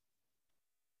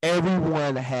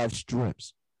 Everyone has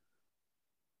strengths.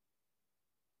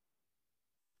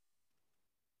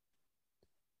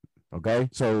 Okay,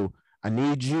 so I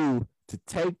need you to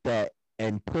take that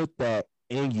and put that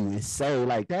in you and say,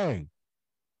 like, dang,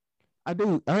 I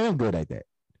am good at that.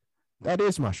 That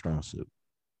is my strong suit.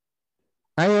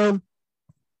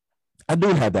 I do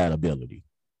have that ability.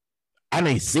 I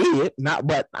didn't see it,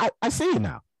 but I see it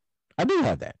now. I do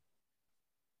have that.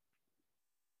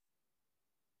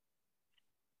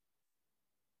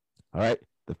 All right.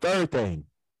 The third thing,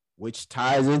 which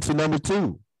ties into number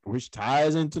 2, which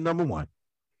ties into number 1.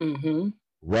 Mm-hmm.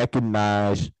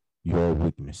 Recognize your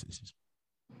weaknesses.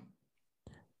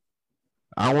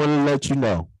 I want to let you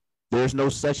know there's no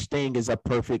such thing as a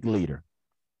perfect leader.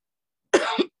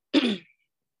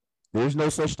 There's no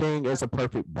such thing as a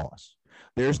perfect boss.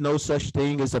 There's no such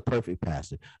thing as a perfect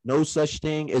pastor. No such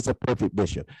thing as a perfect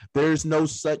bishop. There's no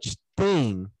such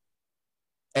thing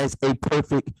as a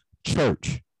perfect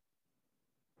church.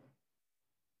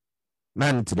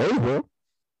 Not in today's world.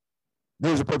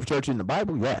 There's a perfect church in the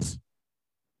Bible, yes.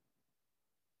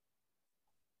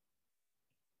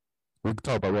 We can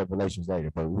talk about Revelations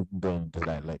later, but we can go into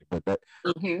that later. But that.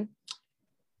 Mm-hmm.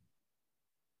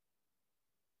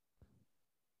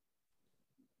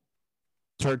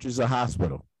 Church is a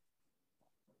hospital.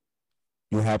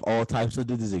 You have all types of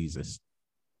diseases.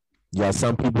 You got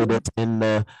some people that's in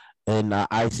the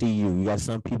ICU. You got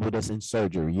some people that's in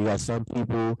surgery. You got some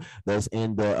people that's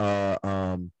in the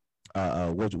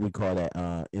what we call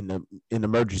that in the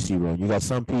emergency room. You got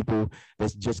some people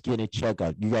that's just getting a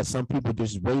checkup. You got some people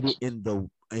just waiting in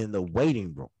the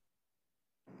waiting room.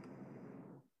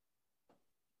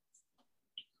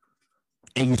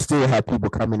 And you still have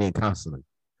people coming in constantly.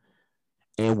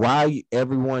 And while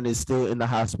everyone is still in the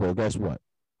hospital, guess what?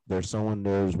 There's someone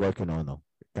there who's working on them.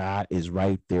 God is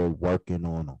right there working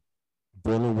on them,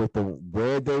 dealing with them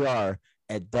where they are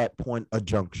at that point of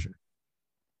juncture.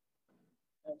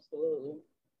 Absolutely.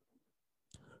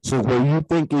 So where you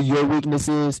think is your weakness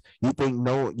is, you think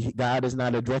no, God is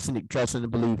not addressing it, trust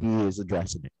and believe He is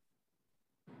addressing it.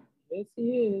 Yes, He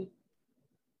is.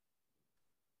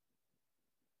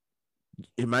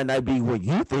 It might not be what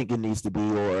you think it needs to be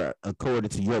or according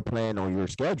to your plan or your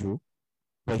schedule,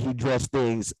 but He addressed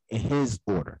things in His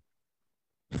order.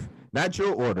 Not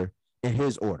your order, in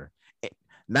his order.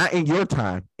 Not in your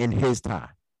time, in his time.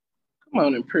 Come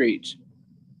on and preach.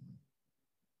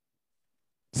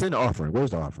 Send the offering.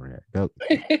 Where's the offering at? Go.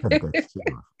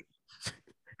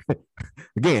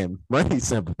 Again, money's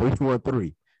simple.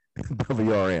 313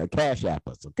 WRN. Cash app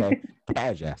us, okay?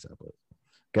 Cash app us.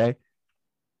 Okay.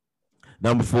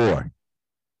 Number 4,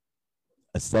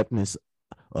 acceptance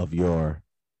of your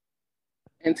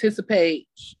anticipate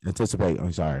your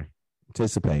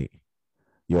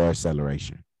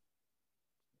acceleration.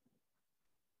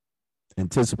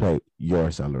 Anticipate your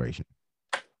acceleration.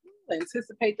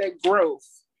 Anticipate that growth.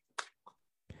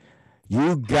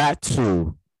 You got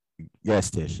to, yes,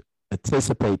 Tish,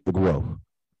 anticipate the growth.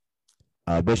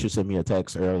 Bishop sent me a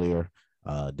text earlier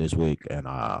this week, and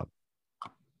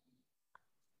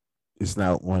it's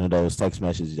not one of those text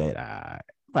messages that I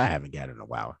haven't got in a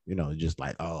while. You know, just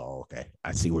like, oh, okay,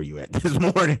 I see where you at this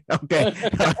morning. Okay,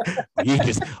 you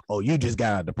just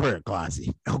got out of the prayer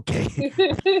closet. Okay.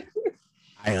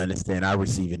 I understand. I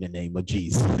receive in the name of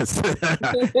Jesus. That's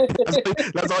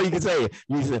all you can say.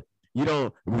 You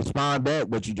don't respond back,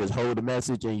 but you just hold the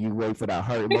message and you wait for that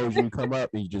heart emoji to come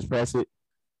up and you just press it,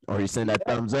 or you send that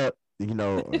thumbs up, you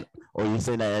know, or you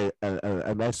send that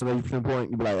an exclamation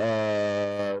point. You be like,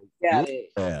 got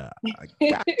it. Yeah, I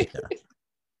got it.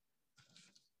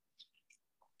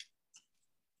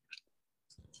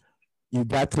 You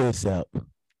got to accept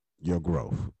your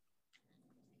growth.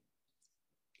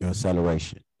 Your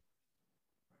acceleration.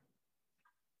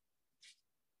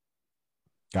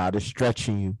 God is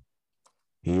stretching you.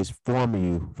 He is forming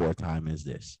you for a time as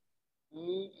this.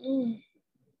 I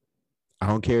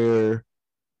don't care.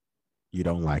 You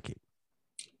don't like it.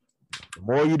 The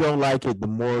more you don't like it, the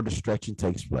more the stretching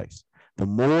takes place. The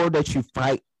more that you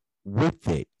fight with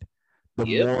it, the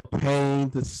more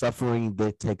pain, the suffering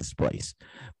that takes place.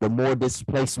 The more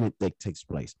displacement that takes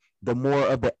place. The more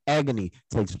of the agony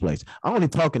takes place. I'm only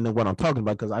talking to what I'm talking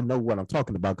about because I know what I'm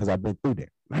talking about because I've been through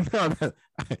there.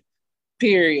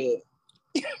 Period.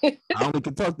 I only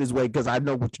can talk this way because I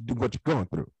know what you're going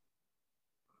through.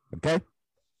 Okay?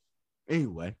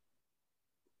 Anyway.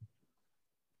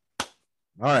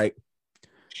 All right.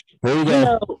 Here we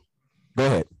go. Go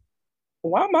ahead.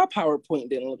 Why my PowerPoint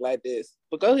didn't look like this?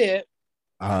 But go ahead.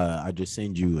 I just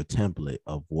send you a template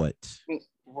of what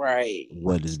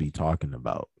is be talking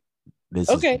about. This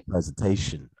is the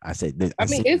presentation. I said this. I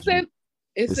mean, it says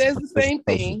the same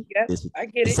thing. Yes, I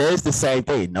get it. It says the same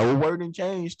thing. No wording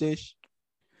changed this.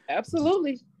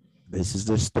 Absolutely. This is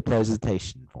just the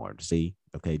presentation form. See,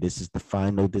 okay, this is the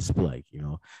final display. You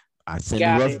know, I send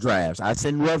rough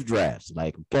drafts.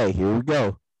 Like, okay, here we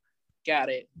go. Got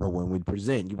it. But when we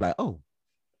present, you're like, oh,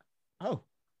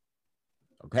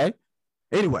 okay.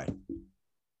 Anyway,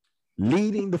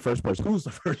 leading the first person. Who's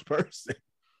the first person?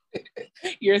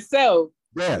 Yourself.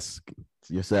 Yes,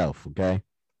 yourself. Okay.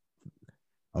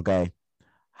 Okay.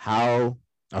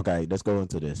 Okay, let's go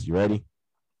into this. You ready?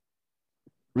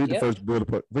 Read the first bullet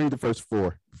point. Read the first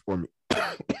 4 for me.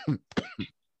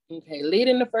 Okay,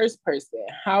 leading the first person.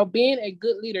 How being a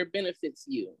good leader benefits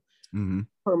you. Mm-hmm.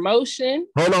 Promotion.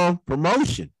 Hold on.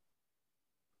 Promotion.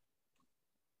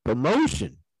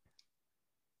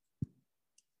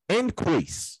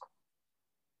 Increase.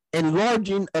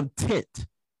 Enlarging of tent.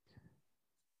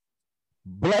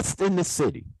 Blessed in the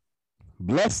city.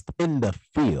 Blessed in the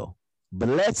field.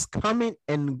 Blessed coming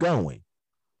and going.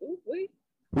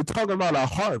 We're talking about a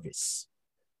harvest.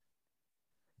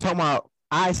 Talking about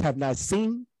eyes have not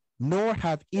seen, nor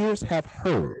have ears have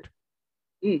heard.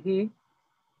 Mm-hmm.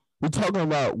 We're talking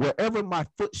about wherever my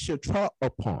foot shall trod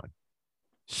upon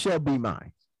shall be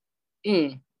mine.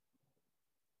 I'm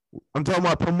talking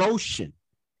about promotion,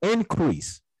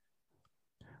 increase.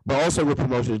 But also with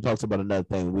promotion, it talks about another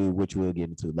thing, which we'll get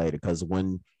into later, because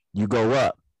when you go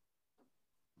up,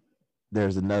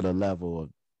 there's another level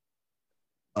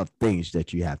of things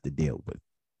that you have to deal with.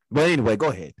 But anyway, go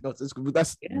ahead. We'll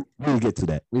get to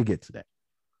that.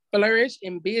 Flourish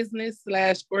in business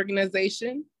 /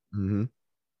 organization. Mm-hmm.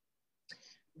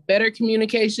 Better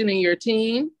communication in your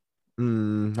team.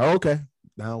 Okay.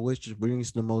 Now, which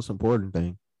brings the most important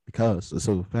thing, because it's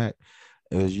a fact,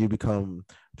 is you become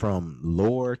from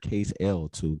lowercase L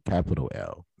to capital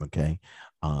L. Okay.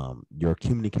 Your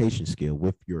communication skill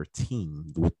with your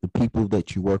team, with the people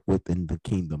that you work with in the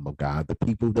kingdom of God, the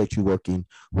people that you work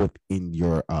with in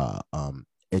your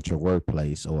at your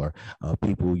workplace, or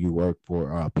people you work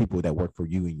for, people that work for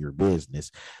you in your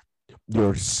business,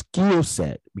 your skill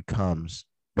set becomes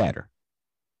better.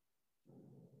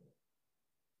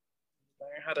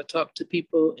 Learn how to talk to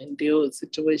people and deal with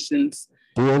situations.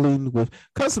 Dealing with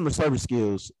customer service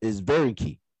skills is very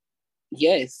key.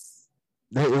 Yes.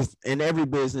 That is in every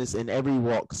business, in every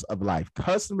walks of life.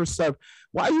 Customer service.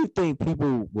 Why do you think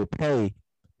people will pay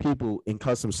people in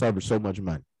customer service so much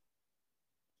money?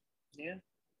 Yeah.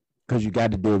 Because you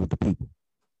got to deal with the people.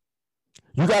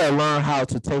 You got to learn how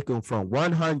to take them from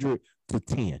 100 to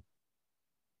 10.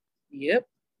 Yep.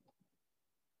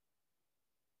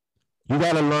 You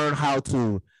got to learn how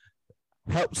to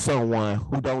help someone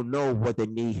who don't know what they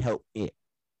need help in.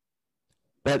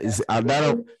 That is, I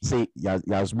don't see y'all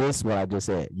miss what I just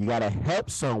said. You got to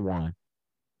help someone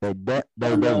that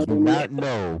they do not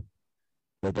know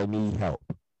that they need help,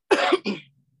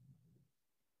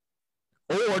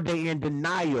 or they in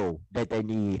denial that they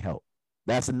need help.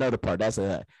 That's another part. That's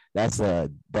a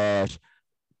dash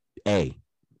A.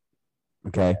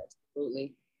 Okay.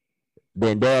 Absolutely.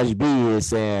 Then dash B is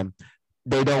saying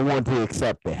they don't want to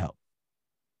accept the help.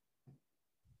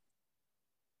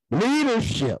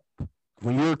 Leadership.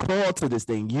 When you're called to this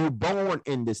thing, you're born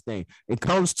in this thing. It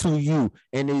comes to you,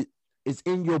 and it's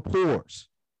in your pores.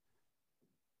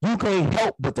 You can't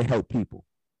help but to help people.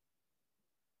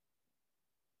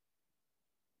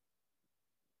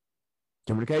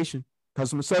 Communication,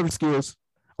 customer service skills,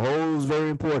 all is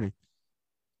very important.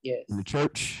 Yes. In the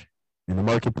church, in the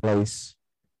marketplace,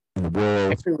 in the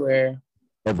world,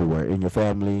 everywhere, in your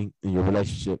family, in your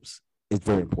relationships, it's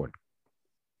very important.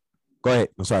 Go ahead.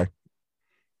 I'm sorry.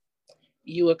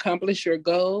 You accomplish your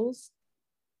goals.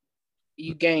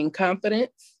 You gain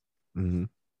confidence. Mm-hmm.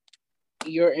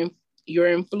 Your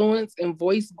influence and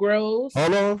voice grows.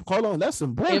 Hold on. That's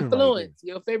important. Influence. Right,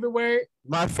 your favorite word?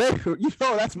 My favorite. You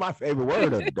know, that's my favorite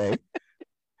word of the day.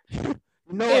 You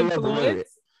know, I love the word.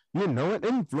 You know it.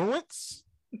 Influence.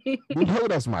 You know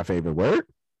that's my favorite word.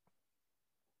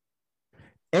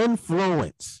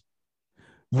 Influence.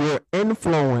 Your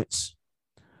influence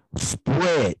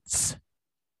spreads.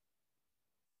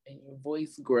 And your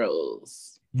voice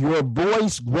grows. Your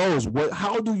voice grows.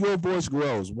 How do your voice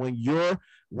grows?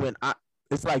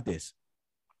 It's like this.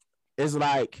 It's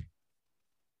like,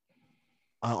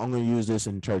 I'm going to use this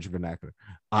in church vernacular.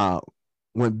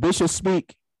 When Bishop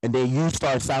speak and then you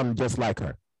start sounding just like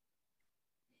her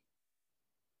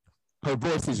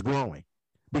voice is growing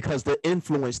because the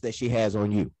influence that she has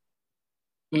on you.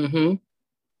 Mm-hmm.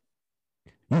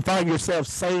 You find yourself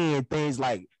saying things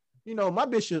like, you know, my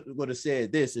bishop would have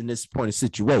said this in this point of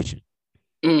situation.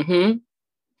 Mm-hmm.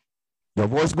 Your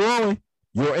voice growing,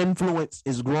 your influence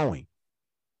is growing.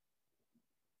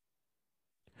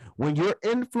 When your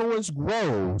influence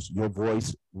grows, your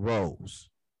voice grows.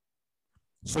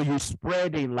 So you're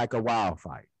spreading like a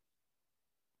wildfire.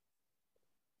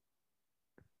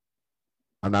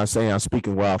 I'm not saying I'm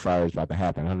speaking wildfire is about to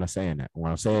happen. I'm not saying that. What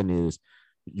I'm saying is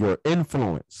your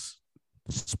influence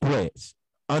spreads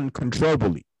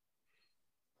uncontrollably.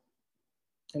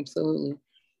 Absolutely.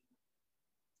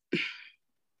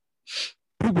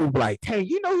 People be like, hey,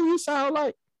 you know who you sound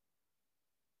like?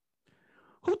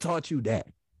 Who taught you that?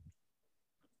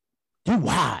 You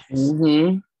wise.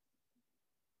 Mm-hmm.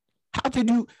 How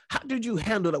did you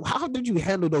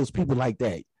handle those people like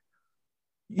that?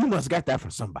 You must got that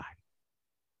from somebody.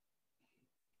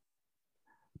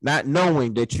 Not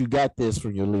knowing that you got this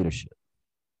from your leadership.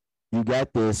 You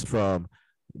got this from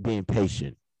being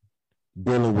patient,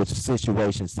 dealing with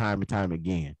situations time and time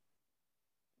again,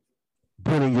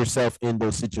 putting yourself in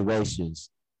those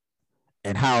situations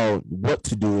and what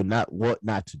to do and what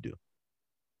not to do.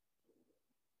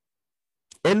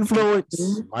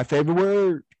 Influence, my favorite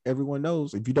word, everyone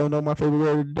knows. If you don't know, my favorite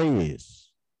word of the day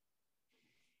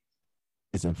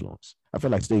it's influence. I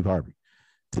feel like Steve Harvey.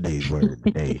 Today's word of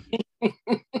the day.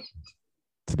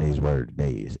 Today's word of the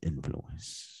day is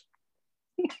influence.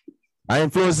 My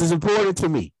influence is important to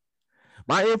me.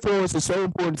 My influence is so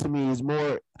important to me.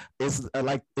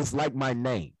 It's like my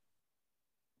name.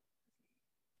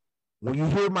 When you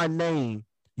hear my name,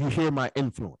 you hear my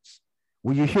influence.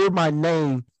 When you hear my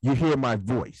name, you hear my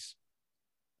voice.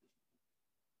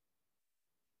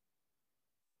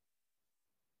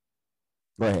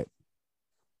 Go ahead.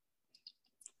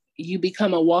 You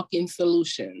become a walking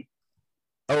solution.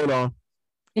 Hold on.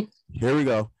 Here we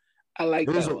go. I like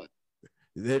that one.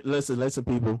 Listen,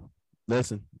 people.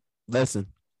 Listen.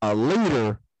 A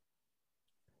leader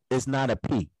is not a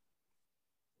P.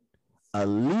 A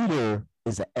leader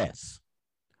is an S.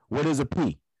 What is a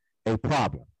P? A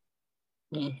problem.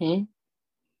 Mm-hmm.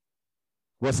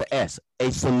 What's an S?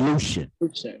 A solution.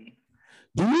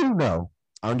 Do you know?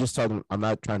 I'm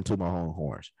not trying to toot my own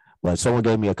horns, but someone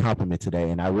gave me a compliment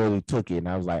today and I really took it and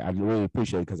I was like, I really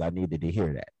appreciate it because I needed to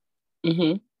hear that.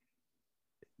 Mm-hmm.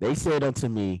 They said unto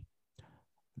me,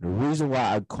 the reason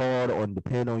why I called on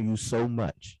depend on you so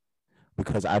much,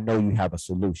 because I know you have a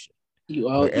solution. You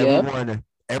all, Where yep.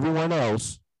 everyone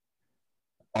else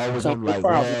always Come I'm with like,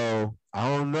 problem. well, I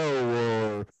don't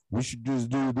know, or we should just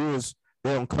do this.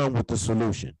 They don't come with the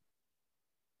solution.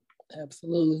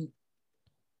 Absolutely.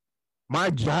 My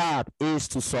job is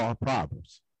to solve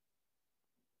problems.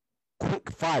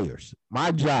 Quick fires.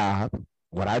 My job,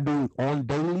 what I do on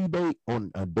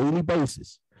a daily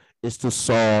basis, is to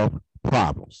solve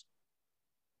problems.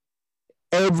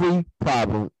 Every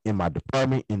problem in my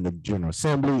department, in the general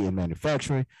assembly, in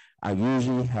manufacturing, I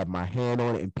usually have my hand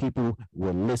on it, and people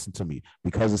will listen to me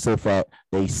because it's a fact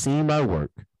they see my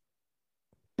work.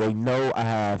 They know I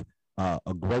have a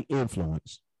great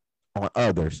influence on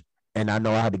others, and I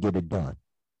know how to get it done.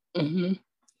 Mm-hmm.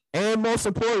 And most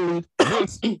importantly,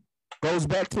 this goes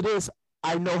back to this.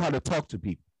 I know how to talk to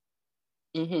people.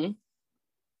 Mm-hmm.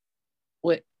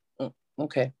 What?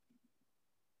 Okay.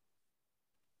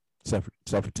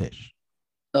 Except for Tish.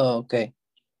 Oh, okay.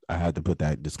 I had to put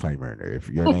that disclaimer in there. If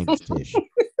your name is Tish,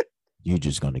 you're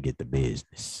just going to get the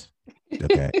business.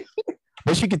 Okay.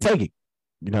 But she can take it.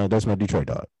 You know, that's my Detroit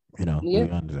dog. You know, we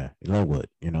understand. Linwood,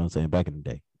 you know what I'm saying? Back in the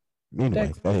day.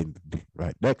 Anyway,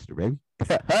 right, Dexter, baby.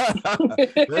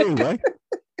 Anyway.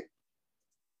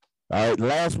 All right,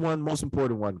 last one, most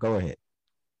important one. Go ahead.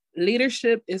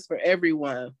 Leadership is for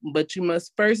everyone, but you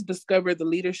must first discover the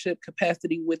leadership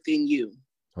capacity within you.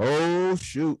 Oh,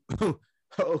 shoot.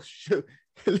 Oh, shoot.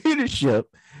 Leadership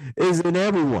is in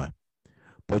everyone,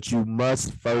 but you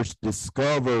must first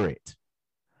discover it.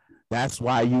 That's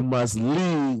why you must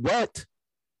lead what?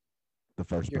 The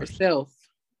first person. Yourself.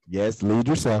 Yes, lead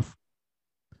yourself.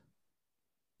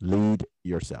 Lead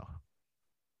yourself.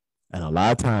 And a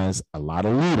lot of times, a lot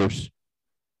of leaders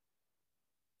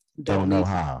don't know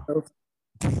how.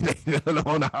 They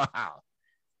don't know how.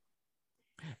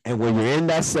 And when you're in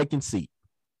that second seat,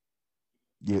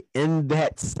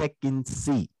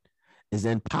 it's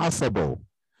impossible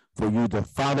for you to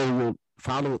follow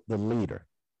the leader,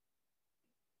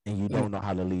 and you don't know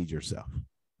how to lead yourself.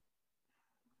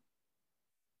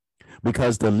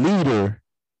 Because the leader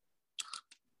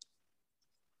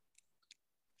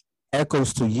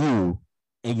echoes to you,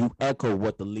 and you echo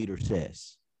what the leader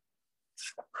says.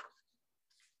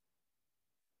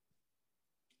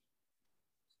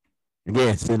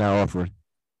 Again, send our offering.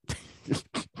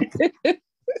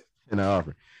 Send our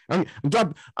offering. I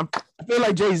feel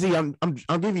like Jay-Z. I'm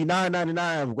giving you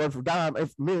 $9.99 worth of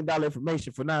 $1 million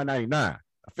information for $9.99. I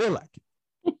feel like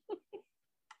it.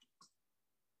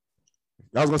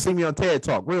 Y'all gonna see me on TED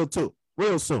Talk real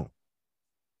soon.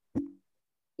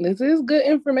 This is good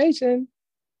information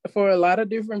for a lot of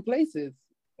different places.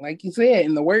 Like you said,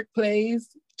 in the workplace,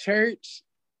 church,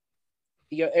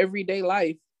 your everyday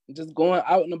life, just going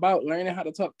out and about, learning how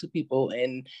to talk to people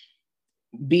and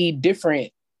be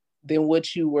different than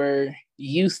what you were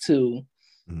used to.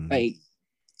 Mm-hmm. Like,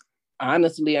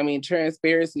 honestly, I mean,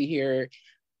 transparency here,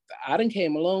 I done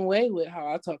came a long way with how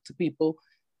I talk to people.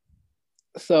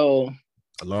 So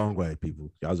a long way,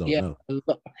 people. Y'all don't know.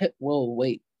 Whoa,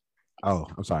 wait. Oh,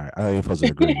 I'm sorry. I ain't supposed to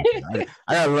agree with you.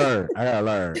 I gotta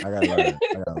learn.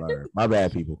 My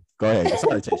bad, people. Go ahead.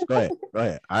 Sorry, Tish. Go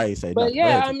ahead. I ain't say nothing. But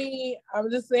yeah, I mean, I'm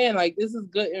just saying, like, this is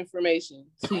good information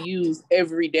to use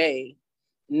every day,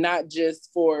 not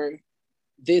just for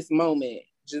this moment,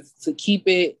 just to keep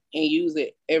it and use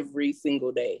it every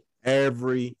single day.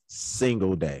 Every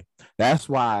single day. That's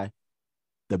why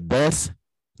the best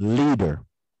leader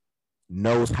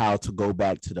knows how to go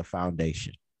back to the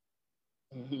foundation.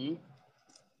 Mm-hmm.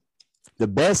 The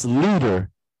best leader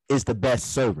is the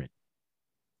best servant.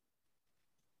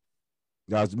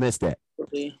 Y'all missed that.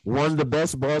 Okay. One of the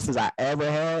best bosses I ever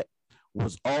had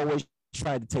was always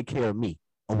trying to take care of me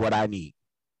and what I need.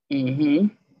 Mm-hmm.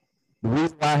 The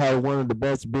reason why I had one of the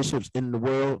best bishops in the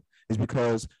world is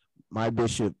because my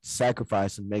bishop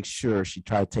sacrificed and makes sure she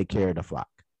tried to take care of the flock.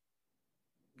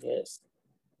 Yes.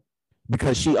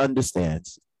 Because she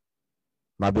understands.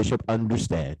 My bishop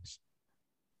understands.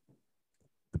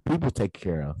 The people take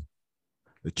care of.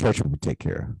 The church will be taken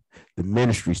care of. The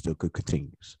ministry still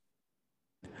continues.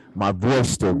 My voice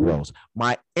still grows.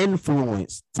 My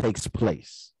influence takes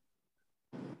place.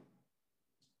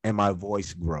 And my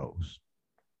voice grows.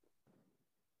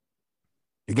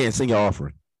 Again, send your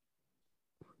offering.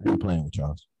 I'm playing with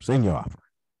y'all. Send your offering.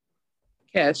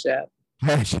 Cash App.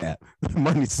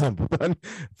 Money simple.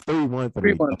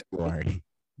 313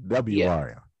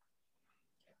 WRL.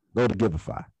 Go to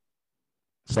Giveify.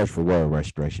 Search for World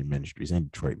Restoration Ministries in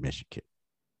Detroit, Michigan.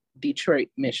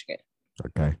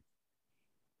 Okay.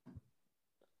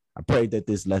 I pray that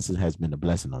this lesson has been a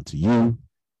blessing unto you.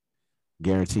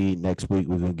 Guaranteed next week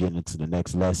we're going to get into the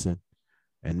next lesson.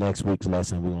 And next week's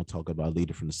lesson, we're going to talk about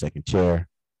leading from the second chair.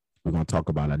 we're going to talk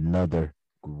about another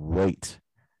great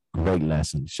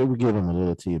lesson. Should we give them a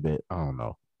little tidbit? I don't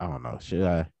know. Should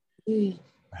I? No.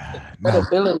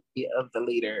 Credibility of the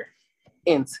leader,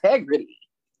 integrity.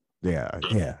 Yeah.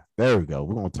 There we go.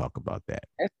 We're going to talk about that.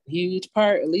 That's a huge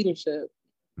part of leadership.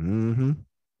 But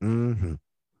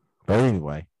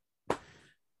anyway,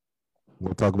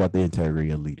 we'll talk about the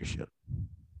integrity of leadership.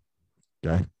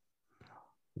 Okay.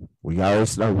 We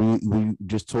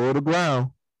just tore the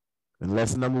ground in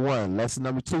lesson number 1. Lesson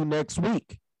number 2 next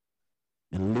week.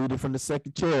 And leading from the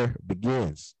second chair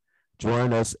begins.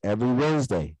 Join us every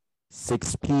Wednesday,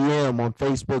 6 p.m. on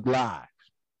Facebook Live.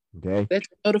 Okay. Set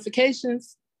your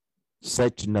notifications.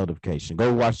 Set your notification.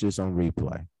 Go watch this on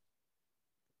replay.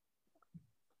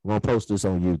 We're going to post this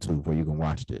on YouTube where you can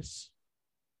watch this.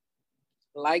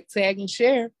 Like, tag, and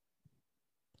share.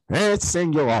 And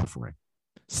send your offering.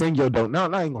 Send your donation. No,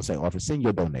 I ain't going to say offering. Send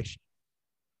your donation.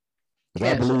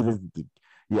 I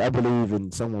believe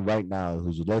in someone right now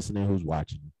who's listening, who's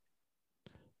watching.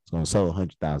 It's going to sell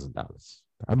 $100,000.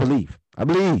 I believe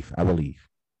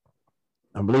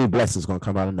blessings going to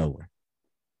come out of nowhere.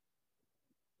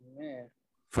 Amen.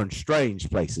 From strange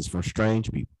places, from strange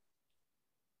people.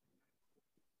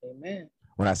 Amen.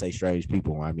 When I say strange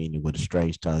people, I mean with a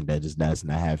strange tongue that just does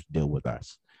not have to deal with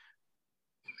us.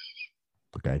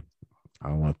 Okay. I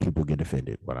don't want people to get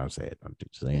offended when I say it. I'm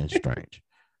just saying strange.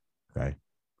 Okay.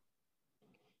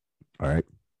 All right.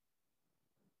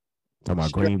 I'm talking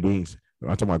about green beans. I'm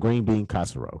talking about green bean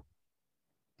casserole.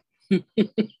 If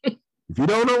you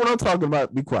don't know what I'm talking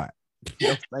about, be quiet.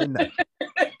 Don't say nothing.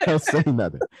 Don't say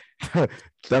nothing.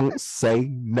 Don't say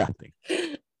nothing.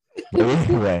 But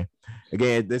anyway,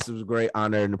 again, this was a great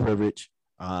honor and a privilege.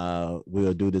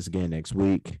 We'll do this again next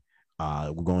week.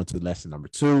 We're going to lesson number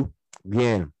 2.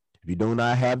 Again, if you do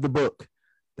not have the book,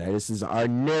 this is our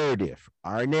narrative.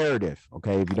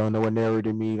 Okay. If you don't know what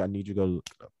narrative means, I need you to go look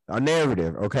it up. Our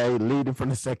narrative. Okay. Leading from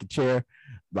the second chair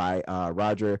by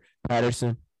Roger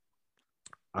Patterson.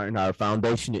 And our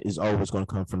foundation is always going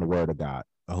to come from the Word of God,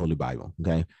 the Holy Bible.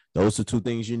 Okay. Those are 2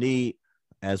 things you need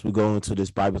as we go into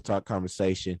this Bible talk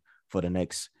conversation for the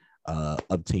next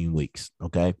 18 weeks.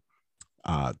 Okay.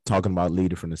 Talking about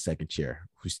leader from the second chair.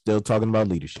 We're still talking about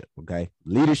leadership. Okay.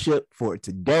 Leadership for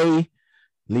today,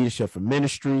 leadership for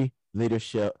ministry,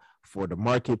 leadership for the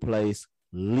marketplace,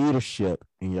 leadership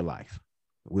in your life.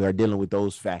 We are dealing with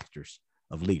those factors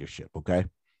of leadership. Okay.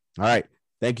 All right.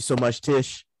 Thank you so much,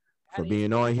 Tish, for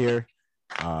being on here.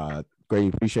 Greatly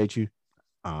appreciate you.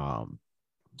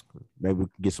 Maybe we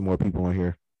can get some more people on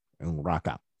here and we'll rock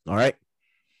out. All right.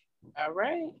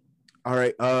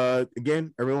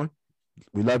 Again, everyone,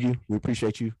 we love you. We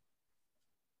appreciate you.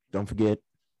 Don't forget,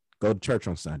 go to church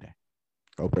on Sunday.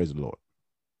 Go praise the Lord.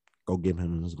 Go give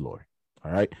him his glory.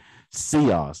 All right. See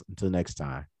y'all until next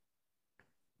time.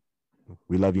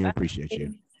 We love you and appreciate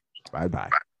you. Bye-bye.